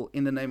kill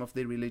in the name of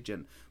their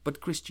religion. But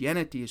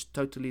Christianity is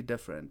totally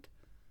different.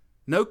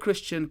 No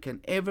Christian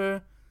can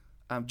ever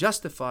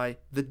justify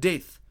the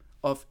death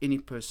of any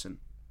person.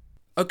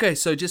 Okay,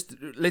 so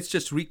let's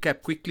just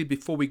recap quickly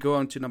before we go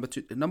on to number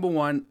 2. Number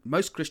 1,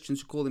 most Christians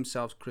who call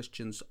themselves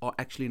Christians are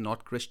actually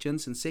not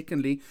Christians. And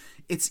secondly,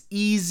 it's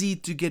easy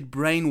to get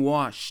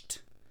brainwashed.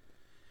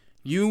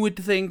 You would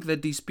think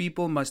that these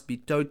people must be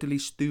totally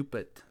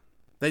stupid.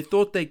 They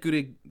thought they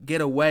could get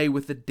away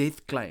with a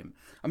death claim.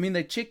 I mean,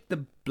 they checked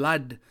the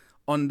blood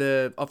on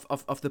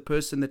of the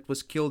person that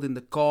was killed in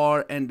the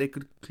car, and they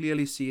could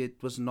clearly see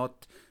it was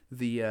not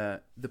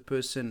the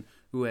person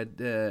who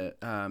had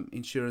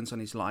insurance on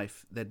his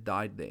life that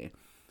died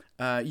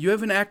there. You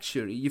have an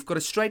actuary, you've got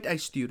a straight A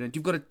student,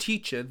 you've got a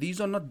teacher. These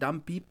are not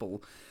dumb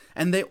people.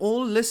 And they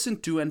all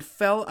listened to and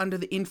fell under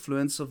the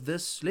influence of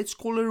this, let's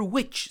call her a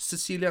witch,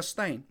 Cecilia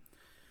Stein.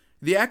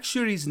 The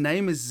actuary's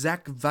name is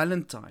Zach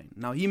Valentine.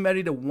 Now, he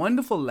married a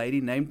wonderful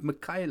lady named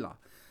Michaela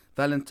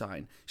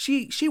Valentine.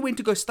 She went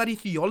to go study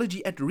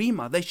theology at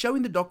Rima. They show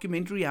in the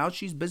documentary how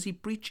she's busy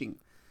preaching.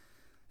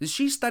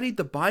 She studied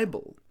the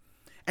Bible.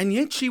 And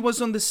yet she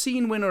was on the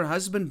scene when her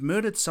husband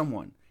murdered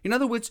someone. In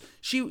other words,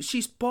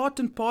 she's part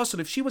and parcel.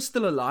 If she was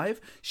still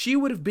alive, she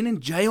would have been in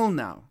jail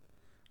now.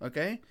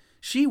 Okay?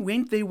 She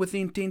went there with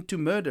the intent to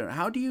murder.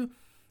 How do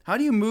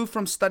you move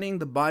from studying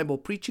the Bible,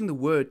 preaching the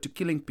word, to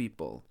killing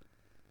people?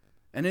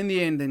 And in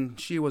the end, then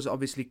she was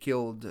obviously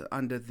killed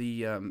under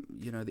the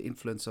the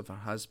influence of her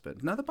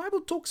husband. Now the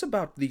Bible talks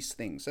about these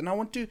things, and I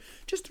want to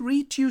just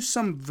read to you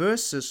some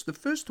verses. The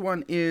first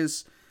one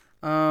is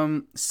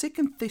 2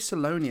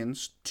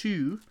 Thessalonians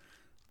 2,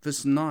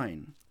 verse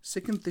 9. 2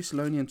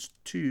 Thessalonians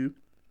 2,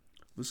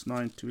 verse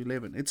 9 to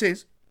 11. It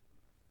says,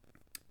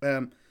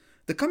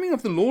 the coming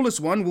of the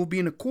lawless one will be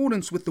in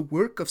accordance with the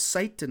work of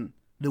Satan.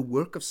 The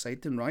work of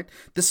Satan, right?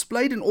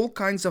 Displayed in all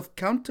kinds of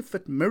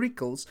counterfeit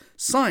miracles,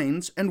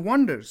 signs, and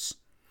wonders,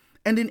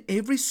 and in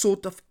every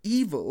sort of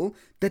evil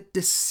that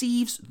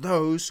deceives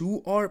those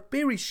who are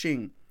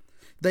perishing.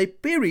 They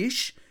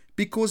perish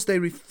because they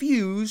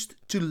refused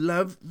to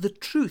love the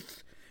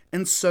truth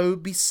and so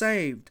be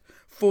saved.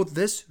 For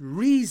this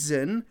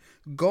reason,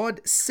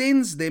 God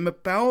sends them a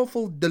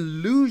powerful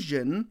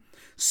delusion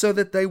so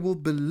that they will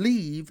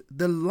believe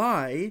the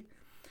lie,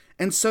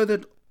 and so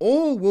that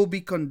all will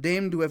be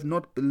condemned who have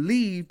not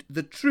believed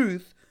the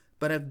truth,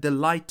 but have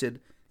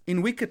delighted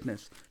in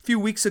wickedness. A few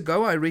weeks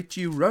ago, I read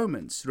to you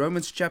Romans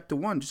chapter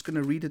 1. Just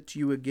going to read it to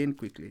you again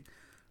quickly.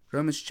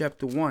 Romans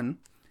chapter 1,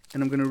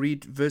 and I'm going to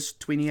read verse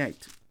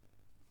 28.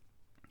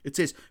 It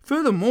says,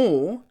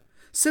 furthermore,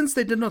 since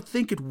they did not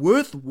think it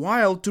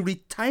worthwhile to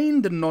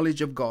retain the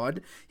knowledge of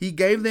God, he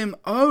gave them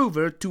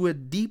over to a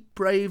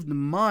depraved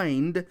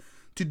mind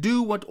to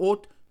do what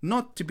ought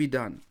not to be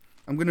done.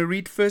 I'm going to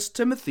read 1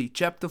 Timothy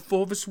chapter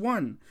 4 verse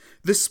 1.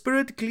 The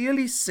Spirit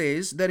clearly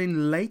says that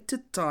in later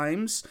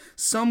times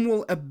some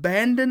will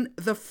abandon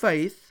the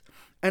faith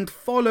and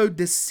follow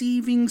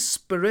deceiving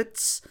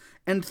spirits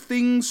and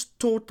things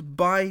taught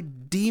by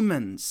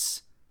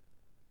demons.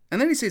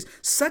 And then he says,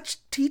 such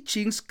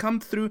teachings come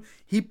through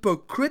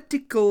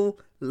hypocritical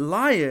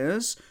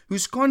liars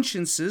whose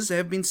consciences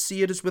have been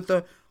seared as with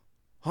a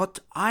hot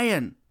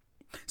iron.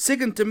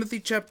 2 Timothy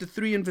chapter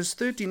 3 and verse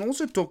 13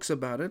 also talks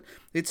about it.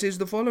 It says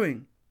the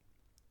following.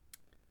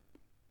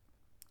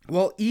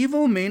 While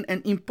evil men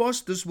and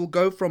impostors will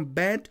go from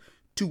bad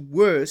to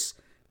worse,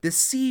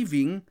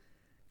 deceiving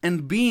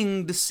and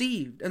being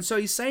deceived. And so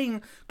he's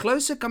saying,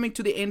 closer coming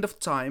to the end of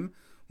time,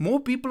 more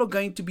people are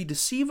going to be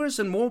deceivers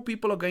and more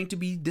people are going to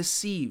be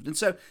deceived. And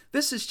so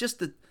this is just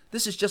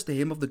the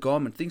hem of the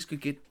garment. Things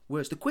could get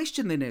worse. The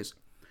question then is,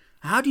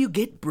 how do you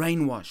get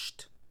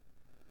brainwashed?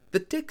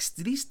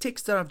 These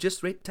texts that I've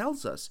just read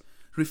tells us,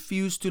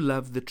 refuse to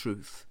love the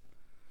truth.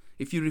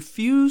 If you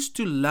refuse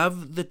to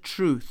love the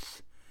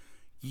truth,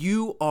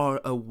 you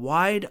are a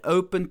wide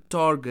open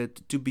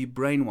target to be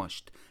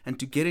brainwashed and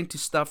to get into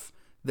stuff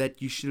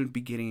that you shouldn't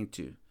be getting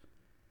into.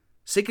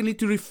 Secondly,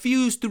 to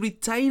refuse to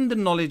retain the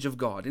knowledge of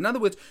God. In other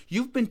words,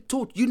 you've been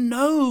taught, you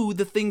know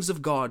the things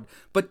of God,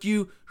 but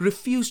you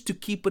refuse to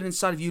keep it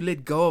inside of you.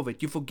 Let go of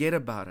it. You forget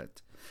about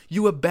it.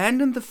 You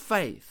abandon the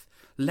faith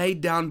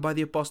laid down by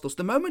the apostles.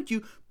 The moment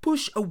you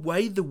push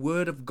away the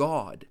word of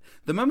God,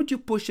 the moment you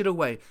push it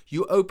away,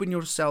 you open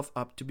yourself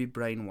up to be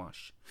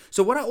brainwashed.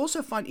 So what I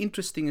also find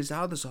interesting is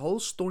how this whole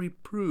story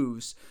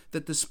proves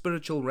that the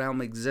spiritual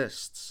realm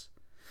exists.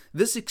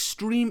 This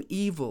extreme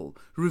evil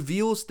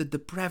reveals the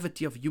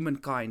depravity of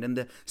humankind and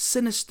the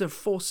sinister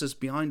forces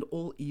behind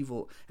all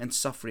evil and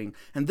suffering.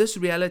 And this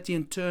reality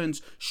in turn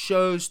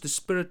shows the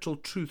spiritual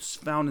truths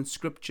found in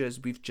Scripture, as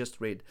we've just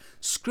read.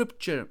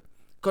 Scripture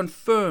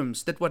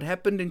confirms that what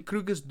happened in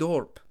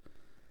Krugersdorp,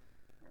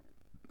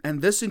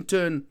 and this in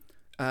turn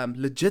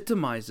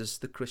legitimizes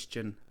the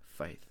Christian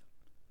faith.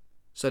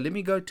 So let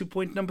me go to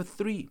point number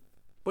 3.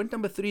 Point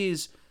number 3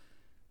 is,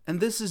 and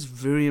this is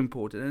very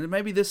important, and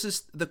maybe this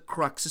is the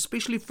crux,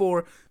 especially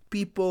for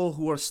people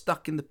who are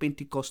stuck in the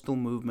Pentecostal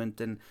movement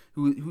and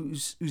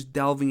who's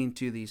delving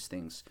into these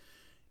things.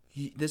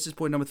 This is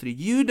point number 3.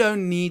 You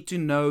don't need to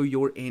know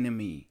your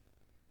enemy.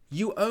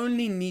 You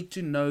only need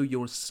to know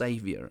your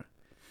Savior.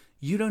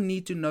 You don't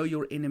need to know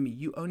your enemy.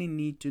 You only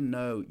need to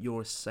know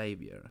your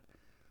Savior.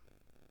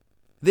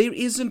 There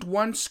isn't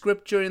one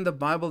scripture in the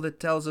Bible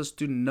that tells us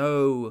to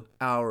know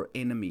our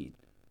enemy.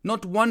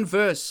 Not one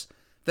verse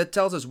that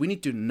tells us we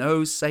need to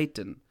know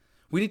Satan.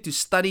 We need to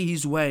study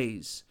his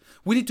ways.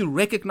 We need to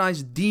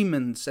recognize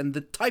demons and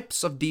the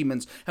types of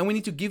demons. And we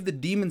need to give the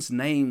demons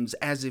names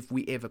as if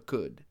we ever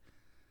could.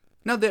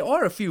 Now, there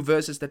are a few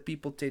verses that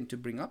people tend to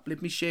bring up.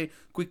 Let me share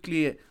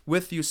quickly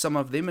with you some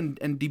of them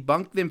and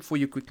debunk them for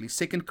you quickly.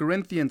 2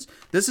 Corinthians,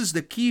 this is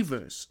the key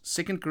verse.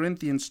 2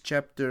 Corinthians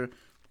chapter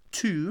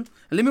 2.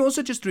 And let me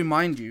also just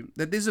remind you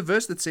that there's a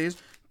verse that says,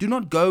 do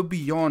not go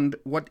beyond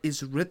what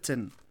is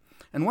written.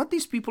 And what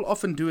these people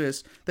often do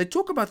is they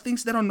talk about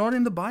things that are not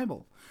in the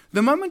Bible.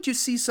 The moment you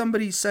see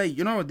somebody say,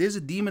 there's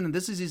a demon and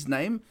this is his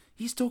name,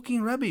 he's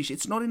talking rubbish.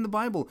 It's not in the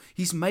Bible.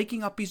 He's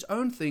making up his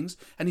own things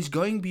and he's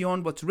going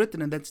beyond what's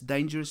written, and that's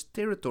dangerous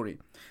territory.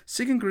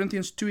 2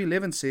 Corinthians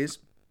 2:11 says,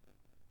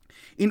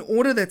 in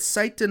order that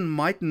Satan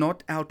might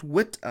not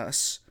outwit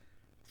us,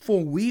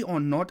 for we are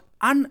not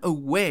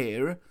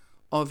unaware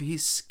of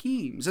his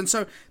schemes. And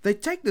so they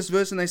take this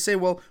verse and they say,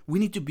 well, we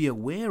need to be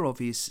aware of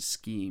his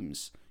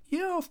schemes.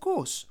 Yeah, of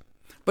course.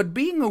 But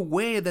being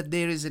aware that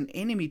there is an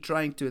enemy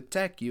trying to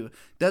attack you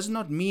does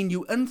not mean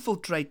you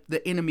infiltrate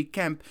the enemy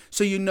camp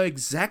so you know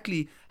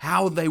exactly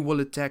how they will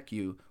attack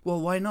you. Well,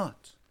 why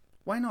not?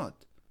 Why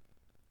not?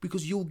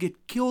 Because you'll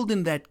get killed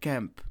in that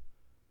camp.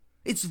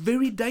 It's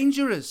very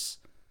dangerous.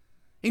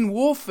 In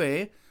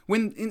warfare,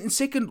 when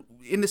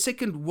in the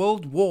Second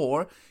World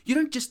War, you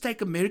don't just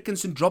take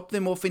Americans and drop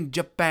them off in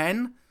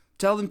Japan,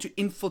 tell them to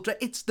infiltrate.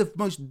 It's the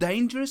most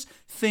dangerous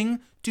thing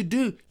to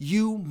do.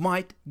 You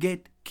might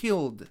get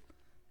killed.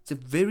 It's a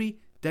very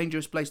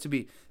dangerous place to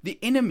be. The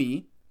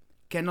enemy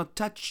cannot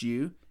touch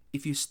you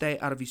if you stay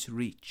out of his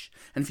reach.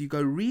 And if you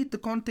go read the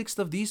context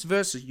of these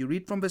verses, you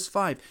read from verse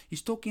 5,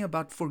 he's talking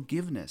about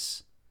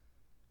forgiveness.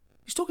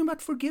 He's talking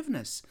about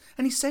forgiveness.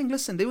 And he's saying,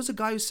 listen, there was a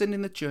guy who sinned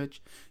in the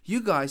church.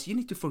 You guys, you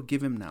need to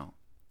forgive him now.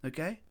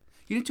 Okay?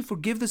 You need to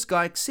forgive this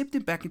guy, accept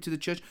him back into the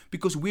church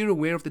because we're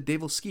aware of the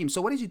devil's scheme.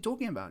 So what is he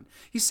talking about?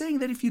 He's saying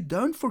that if you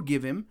don't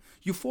forgive him,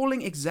 you're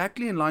falling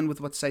exactly in line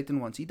with what Satan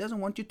wants. He doesn't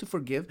want you to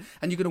forgive,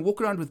 and you're going to walk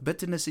around with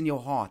bitterness in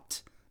your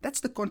heart. That's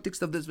the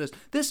context of this verse.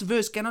 This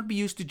verse cannot be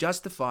used to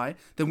justify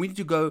that we need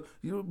to go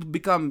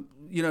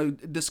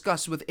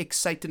discuss with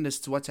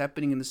ex-Satanists what's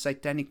happening in the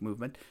satanic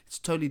movement. It's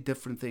totally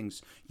different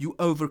things. You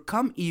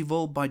overcome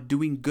evil by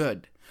doing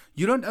good.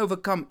 You don't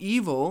overcome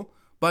evil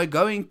by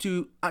going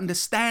to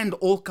understand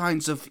all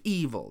kinds of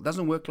evil. It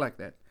doesn't work like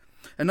that.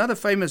 Another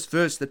famous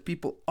verse that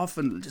people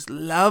often just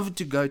love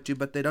to go to,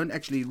 but they don't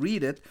actually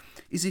read it,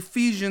 is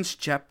Ephesians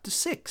chapter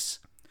 6.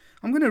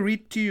 I'm going to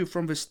read to you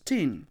from verse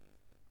 10.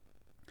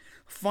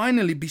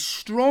 Finally, be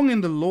strong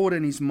in the Lord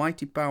and his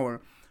mighty power.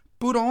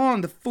 Put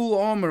on the full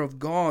armor of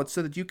God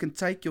so that you can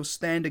take your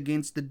stand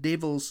against the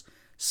devil's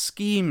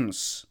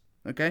schemes.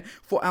 Okay?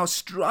 For our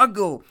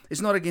struggle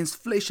is not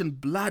against flesh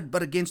and blood,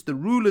 but against the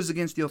rulers,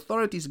 against the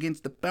authorities,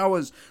 against the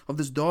powers of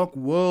this dark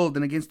world,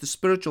 and against the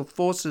spiritual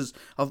forces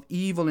of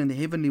evil in the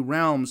heavenly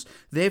realms.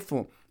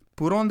 Therefore,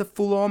 put on the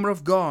full armor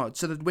of God,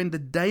 so that when the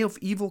day of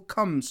evil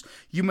comes,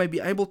 you may be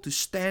able to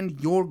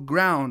stand your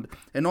ground.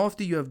 And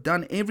after you have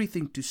done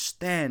everything to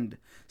stand,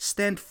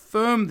 stand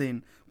firm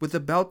then, with the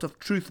belt of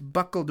truth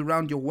buckled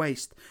around your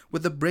waist,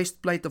 with the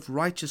breastplate of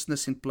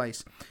righteousness in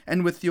place,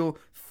 and with your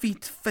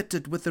feet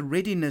fitted with the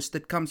readiness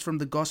that comes from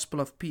the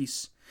gospel of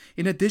peace.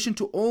 In addition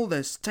to all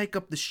this, take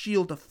up the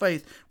shield of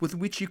faith with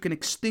which you can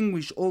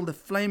extinguish all the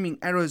flaming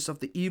arrows of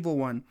the evil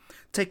one.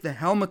 Take the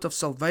helmet of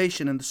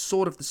salvation and the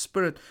sword of the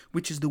Spirit,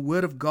 which is the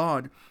word of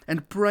God,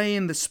 and pray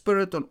in the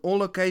Spirit on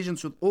all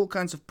occasions with all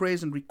kinds of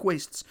prayers and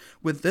requests.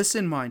 With this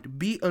in mind,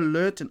 be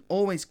alert and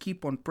always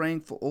keep on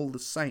praying for all the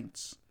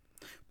saints.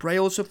 Pray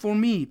also for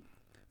me,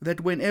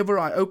 that whenever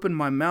I open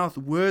my mouth,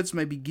 words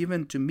may be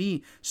given to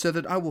me, so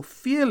that I will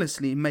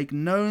fearlessly make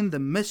known the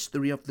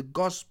mystery of the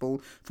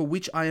gospel, for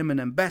which I am an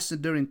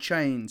ambassador in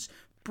chains.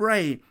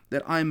 Pray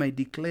that I may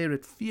declare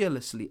it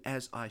fearlessly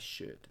as I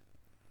should.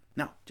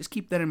 Now, just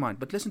keep that in mind.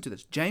 But listen to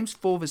this. James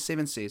 4 verse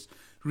 7 says,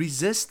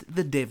 resist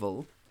the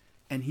devil,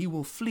 and he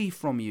will flee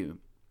from you.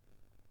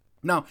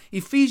 Now,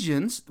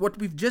 Ephesians, what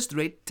we've just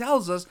read,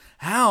 tells us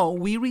how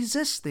we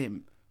resist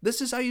him.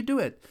 This is how you do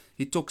it.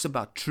 He talks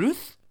about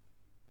truth.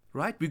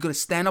 Right? We've got to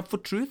stand up for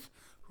truth,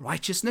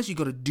 righteousness. You've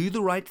got to do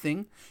the right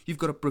thing. You've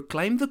got to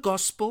proclaim the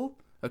gospel.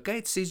 Okay?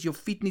 It says your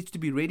feet needs to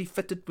be ready,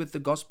 fitted with the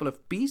gospel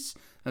of peace.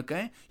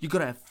 Okay? You've got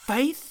to have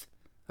faith.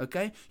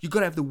 Okay? You've got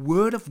to have the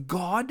word of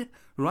God.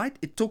 Right?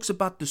 It talks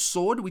about the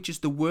sword, which is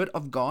the word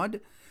of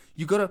God.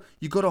 You got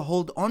to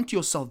hold on to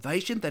your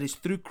salvation that is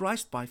through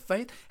Christ by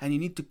faith, and you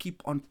need to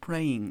keep on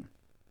praying.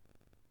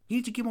 You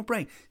need to keep on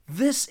praying.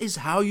 This is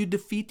how you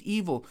defeat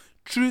evil.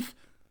 Truth,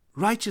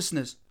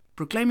 righteousness,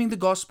 proclaiming the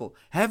gospel,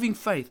 having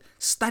faith,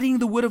 studying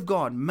the word of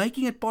God,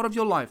 making it part of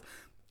your life,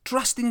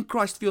 trusting in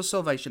Christ for your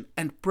salvation,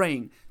 and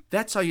praying.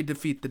 That's how you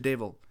defeat the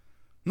devil.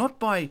 Not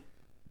by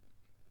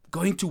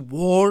going to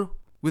war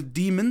with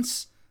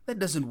demons. That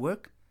doesn't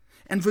work.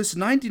 And verse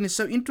 19 is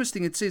so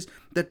interesting. It says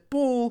that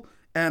Paul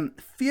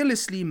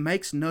fearlessly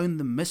makes known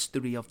the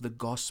mystery of the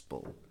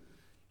gospel.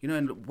 You know,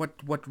 and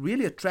what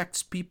really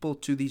attracts people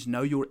to these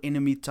know your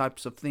enemy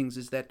types of things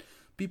is that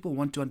people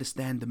want to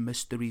understand the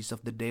mysteries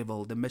of the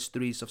devil, the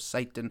mysteries of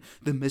Satan,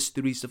 the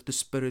mysteries of the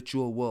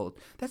spiritual world.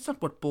 That's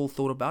not what Paul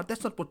thought about.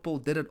 That's not what Paul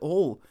did at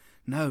all.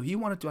 No, he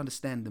wanted to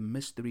understand the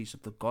mysteries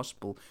of the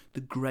gospel,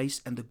 the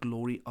grace and the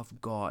glory of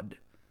God.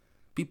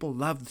 People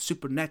love the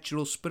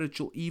supernatural,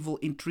 spiritual, evil,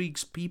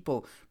 intrigues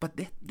people. But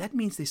that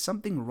means there's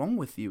something wrong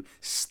with you.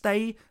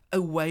 Stay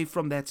away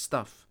from that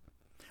stuff.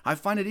 I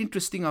find it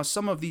interesting how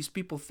some of these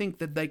people think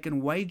that they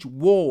can wage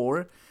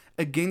war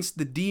against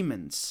the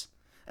demons,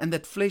 and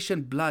that flesh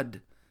and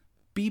blood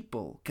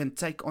people can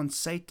take on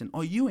Satan.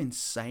 Are you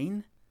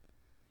insane?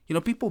 You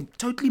know, people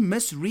totally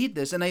misread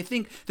this, and they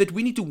think that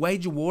we need to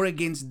wage a war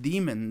against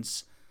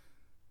demons.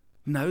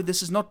 No,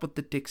 this is not what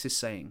the text is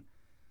saying.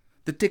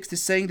 The text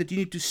is saying that you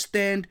need to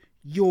stand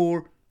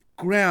your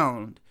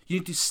ground. You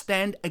need to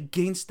stand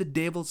against the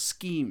devil's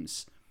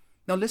schemes.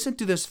 Now listen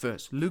to this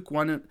verse,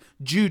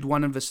 Jude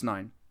 1 and verse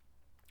 9.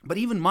 But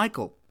even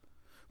Michael,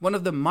 one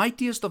of the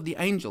mightiest of the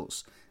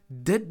angels,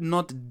 did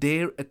not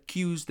dare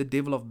accuse the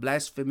devil of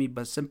blasphemy,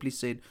 but simply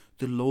said,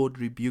 "The Lord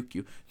rebuke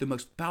you." The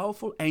most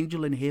powerful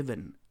angel in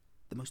heaven,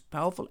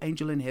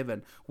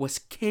 was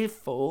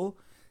careful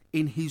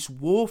in his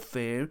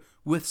warfare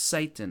with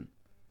Satan.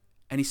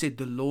 And he said,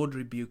 "The Lord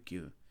rebuke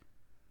you."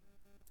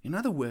 In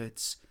other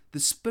words,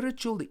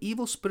 the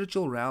evil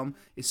spiritual realm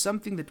is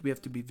something that we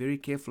have to be very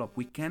careful of.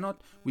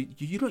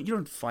 You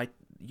don't fight.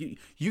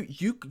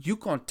 You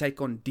can't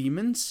take on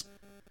demons.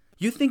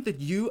 You think that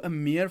you, a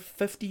mere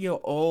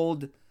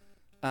 50-year-old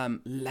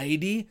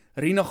lady,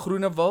 Rina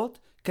Groenewald,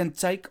 can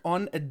take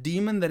on a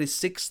demon that is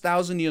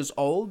 6,000 years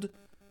old,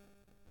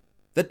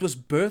 that was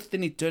birthed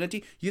in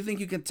eternity? You think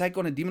you can take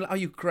on a demon? Are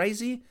you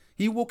crazy?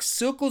 He walks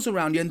circles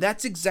around you, and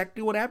that's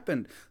exactly what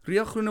happened.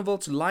 Rina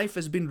Groenewald's life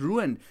has been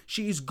ruined.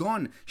 She is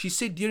gone. She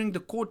said during the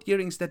court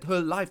hearings that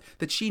her life,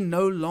 that she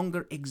no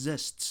longer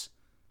exists.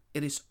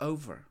 It is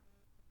over.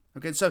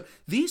 Okay, so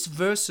these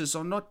verses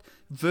are not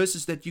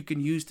verses that you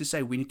can use to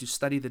say we need to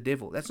study the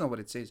devil. That's not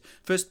what it says.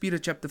 1 Peter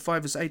chapter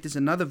 5 verse 8 is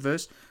another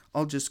verse.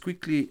 I'll just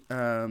quickly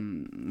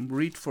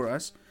read for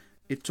us.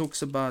 It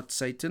talks about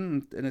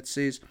Satan, and it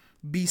says,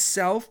 "Be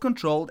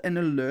self-controlled and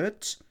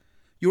alert.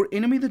 Your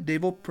enemy, the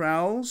devil,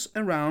 prowls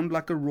around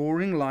like a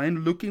roaring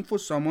lion looking for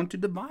someone to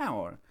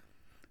devour.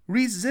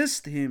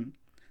 Resist him,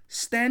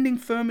 standing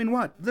firm in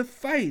what? The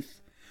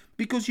faith.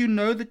 Because you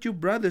know that your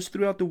brothers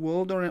throughout the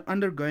world are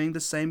undergoing the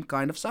same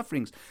kind of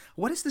sufferings."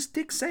 What is this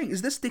text saying?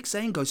 Is this text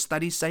saying go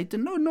study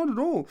Satan? No, not at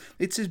all.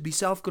 It says be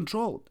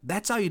self-controlled.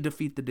 That's how you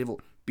defeat the devil.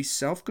 Be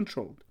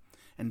self-controlled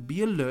and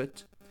be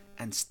alert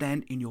and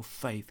stand in your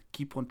faith.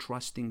 Keep on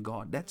trusting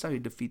God. That's how you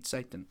defeat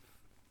Satan.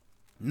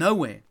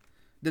 Nowhere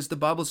does the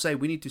Bible say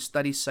we need to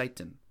study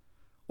Satan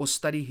or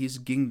study his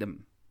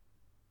kingdom.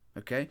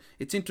 Okay?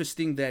 It's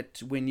interesting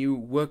that when you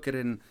work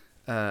in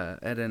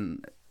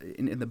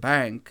the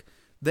bank,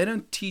 they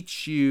don't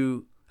teach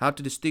you how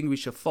to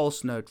distinguish a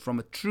false note from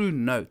a true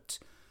note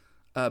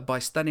by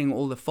studying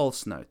all the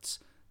false notes.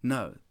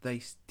 No,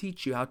 they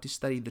teach you how to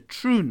study the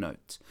true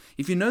note.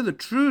 If you know the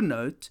true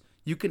note,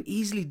 you can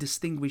easily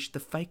distinguish the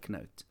fake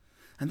note.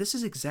 And this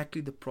is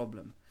exactly the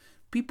problem.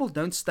 People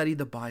don't study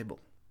the Bible.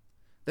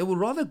 They will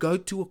rather go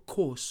to a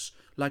course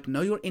like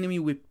Know Your Enemy,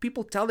 where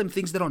people tell them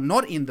things that are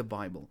not in the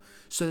Bible,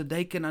 so that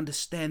they can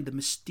understand the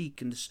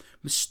mystique and the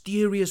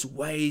mysterious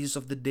ways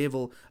of the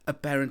devil,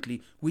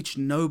 apparently, which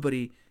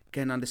nobody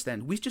can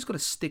understand. We've just got to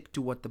stick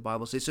to what the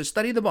Bible says. So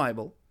study the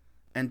Bible,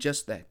 and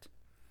just that.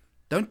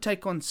 Don't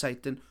take on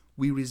Satan.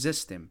 We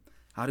resist him.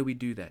 How do we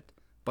do that?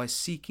 By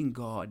seeking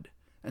God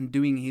and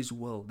doing his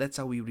will. That's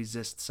how we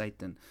resist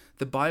Satan.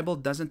 The Bible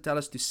doesn't tell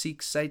us to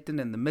seek Satan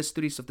and the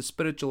mysteries of the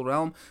spiritual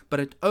realm, but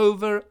it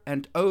over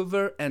and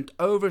over and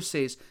over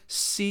says,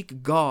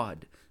 seek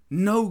God,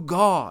 know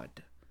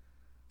God,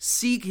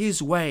 seek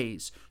his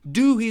ways,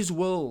 do his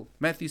will.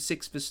 Matthew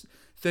 6 verse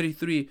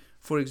 33,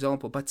 for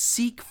example. But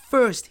seek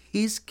first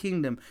his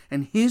kingdom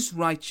and his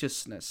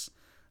righteousness.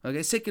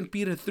 Okay, 2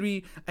 Peter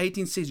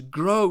 3:18 says,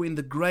 grow in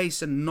the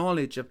grace and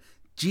knowledge of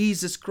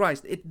Jesus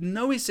Christ. It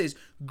says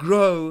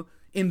grow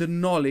in the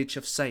knowledge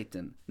of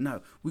Satan.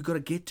 No, we've got to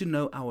get to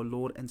know our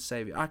Lord and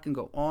Savior. I can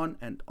go on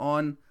and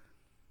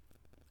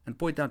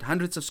point out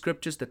hundreds of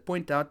scriptures that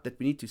point out that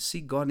we need to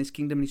seek God and his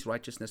kingdom and his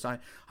righteousness.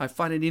 I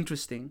find it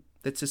interesting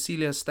that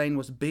Cecilia Stein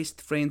was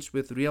best friends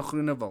with Rina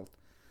Groenewald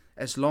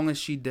as long as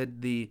she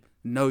did the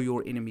Know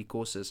Your Enemy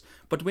courses.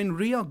 But when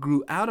Rhea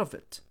grew out of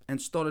it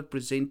and started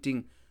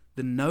presenting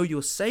the Know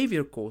Your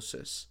Savior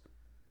courses,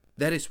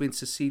 that is when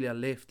Cecilia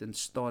left and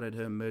started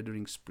her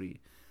murdering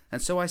spree.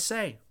 And so I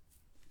say,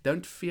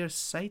 don't fear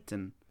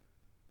Satan.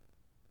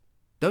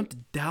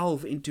 Don't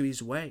delve into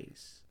his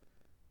ways.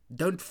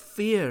 Don't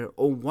fear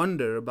or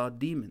wonder about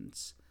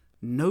demons.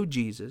 Know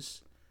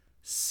Jesus.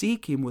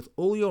 Seek him with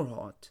all your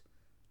heart.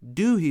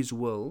 Do his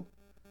will,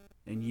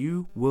 and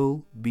you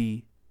will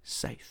be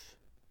safe.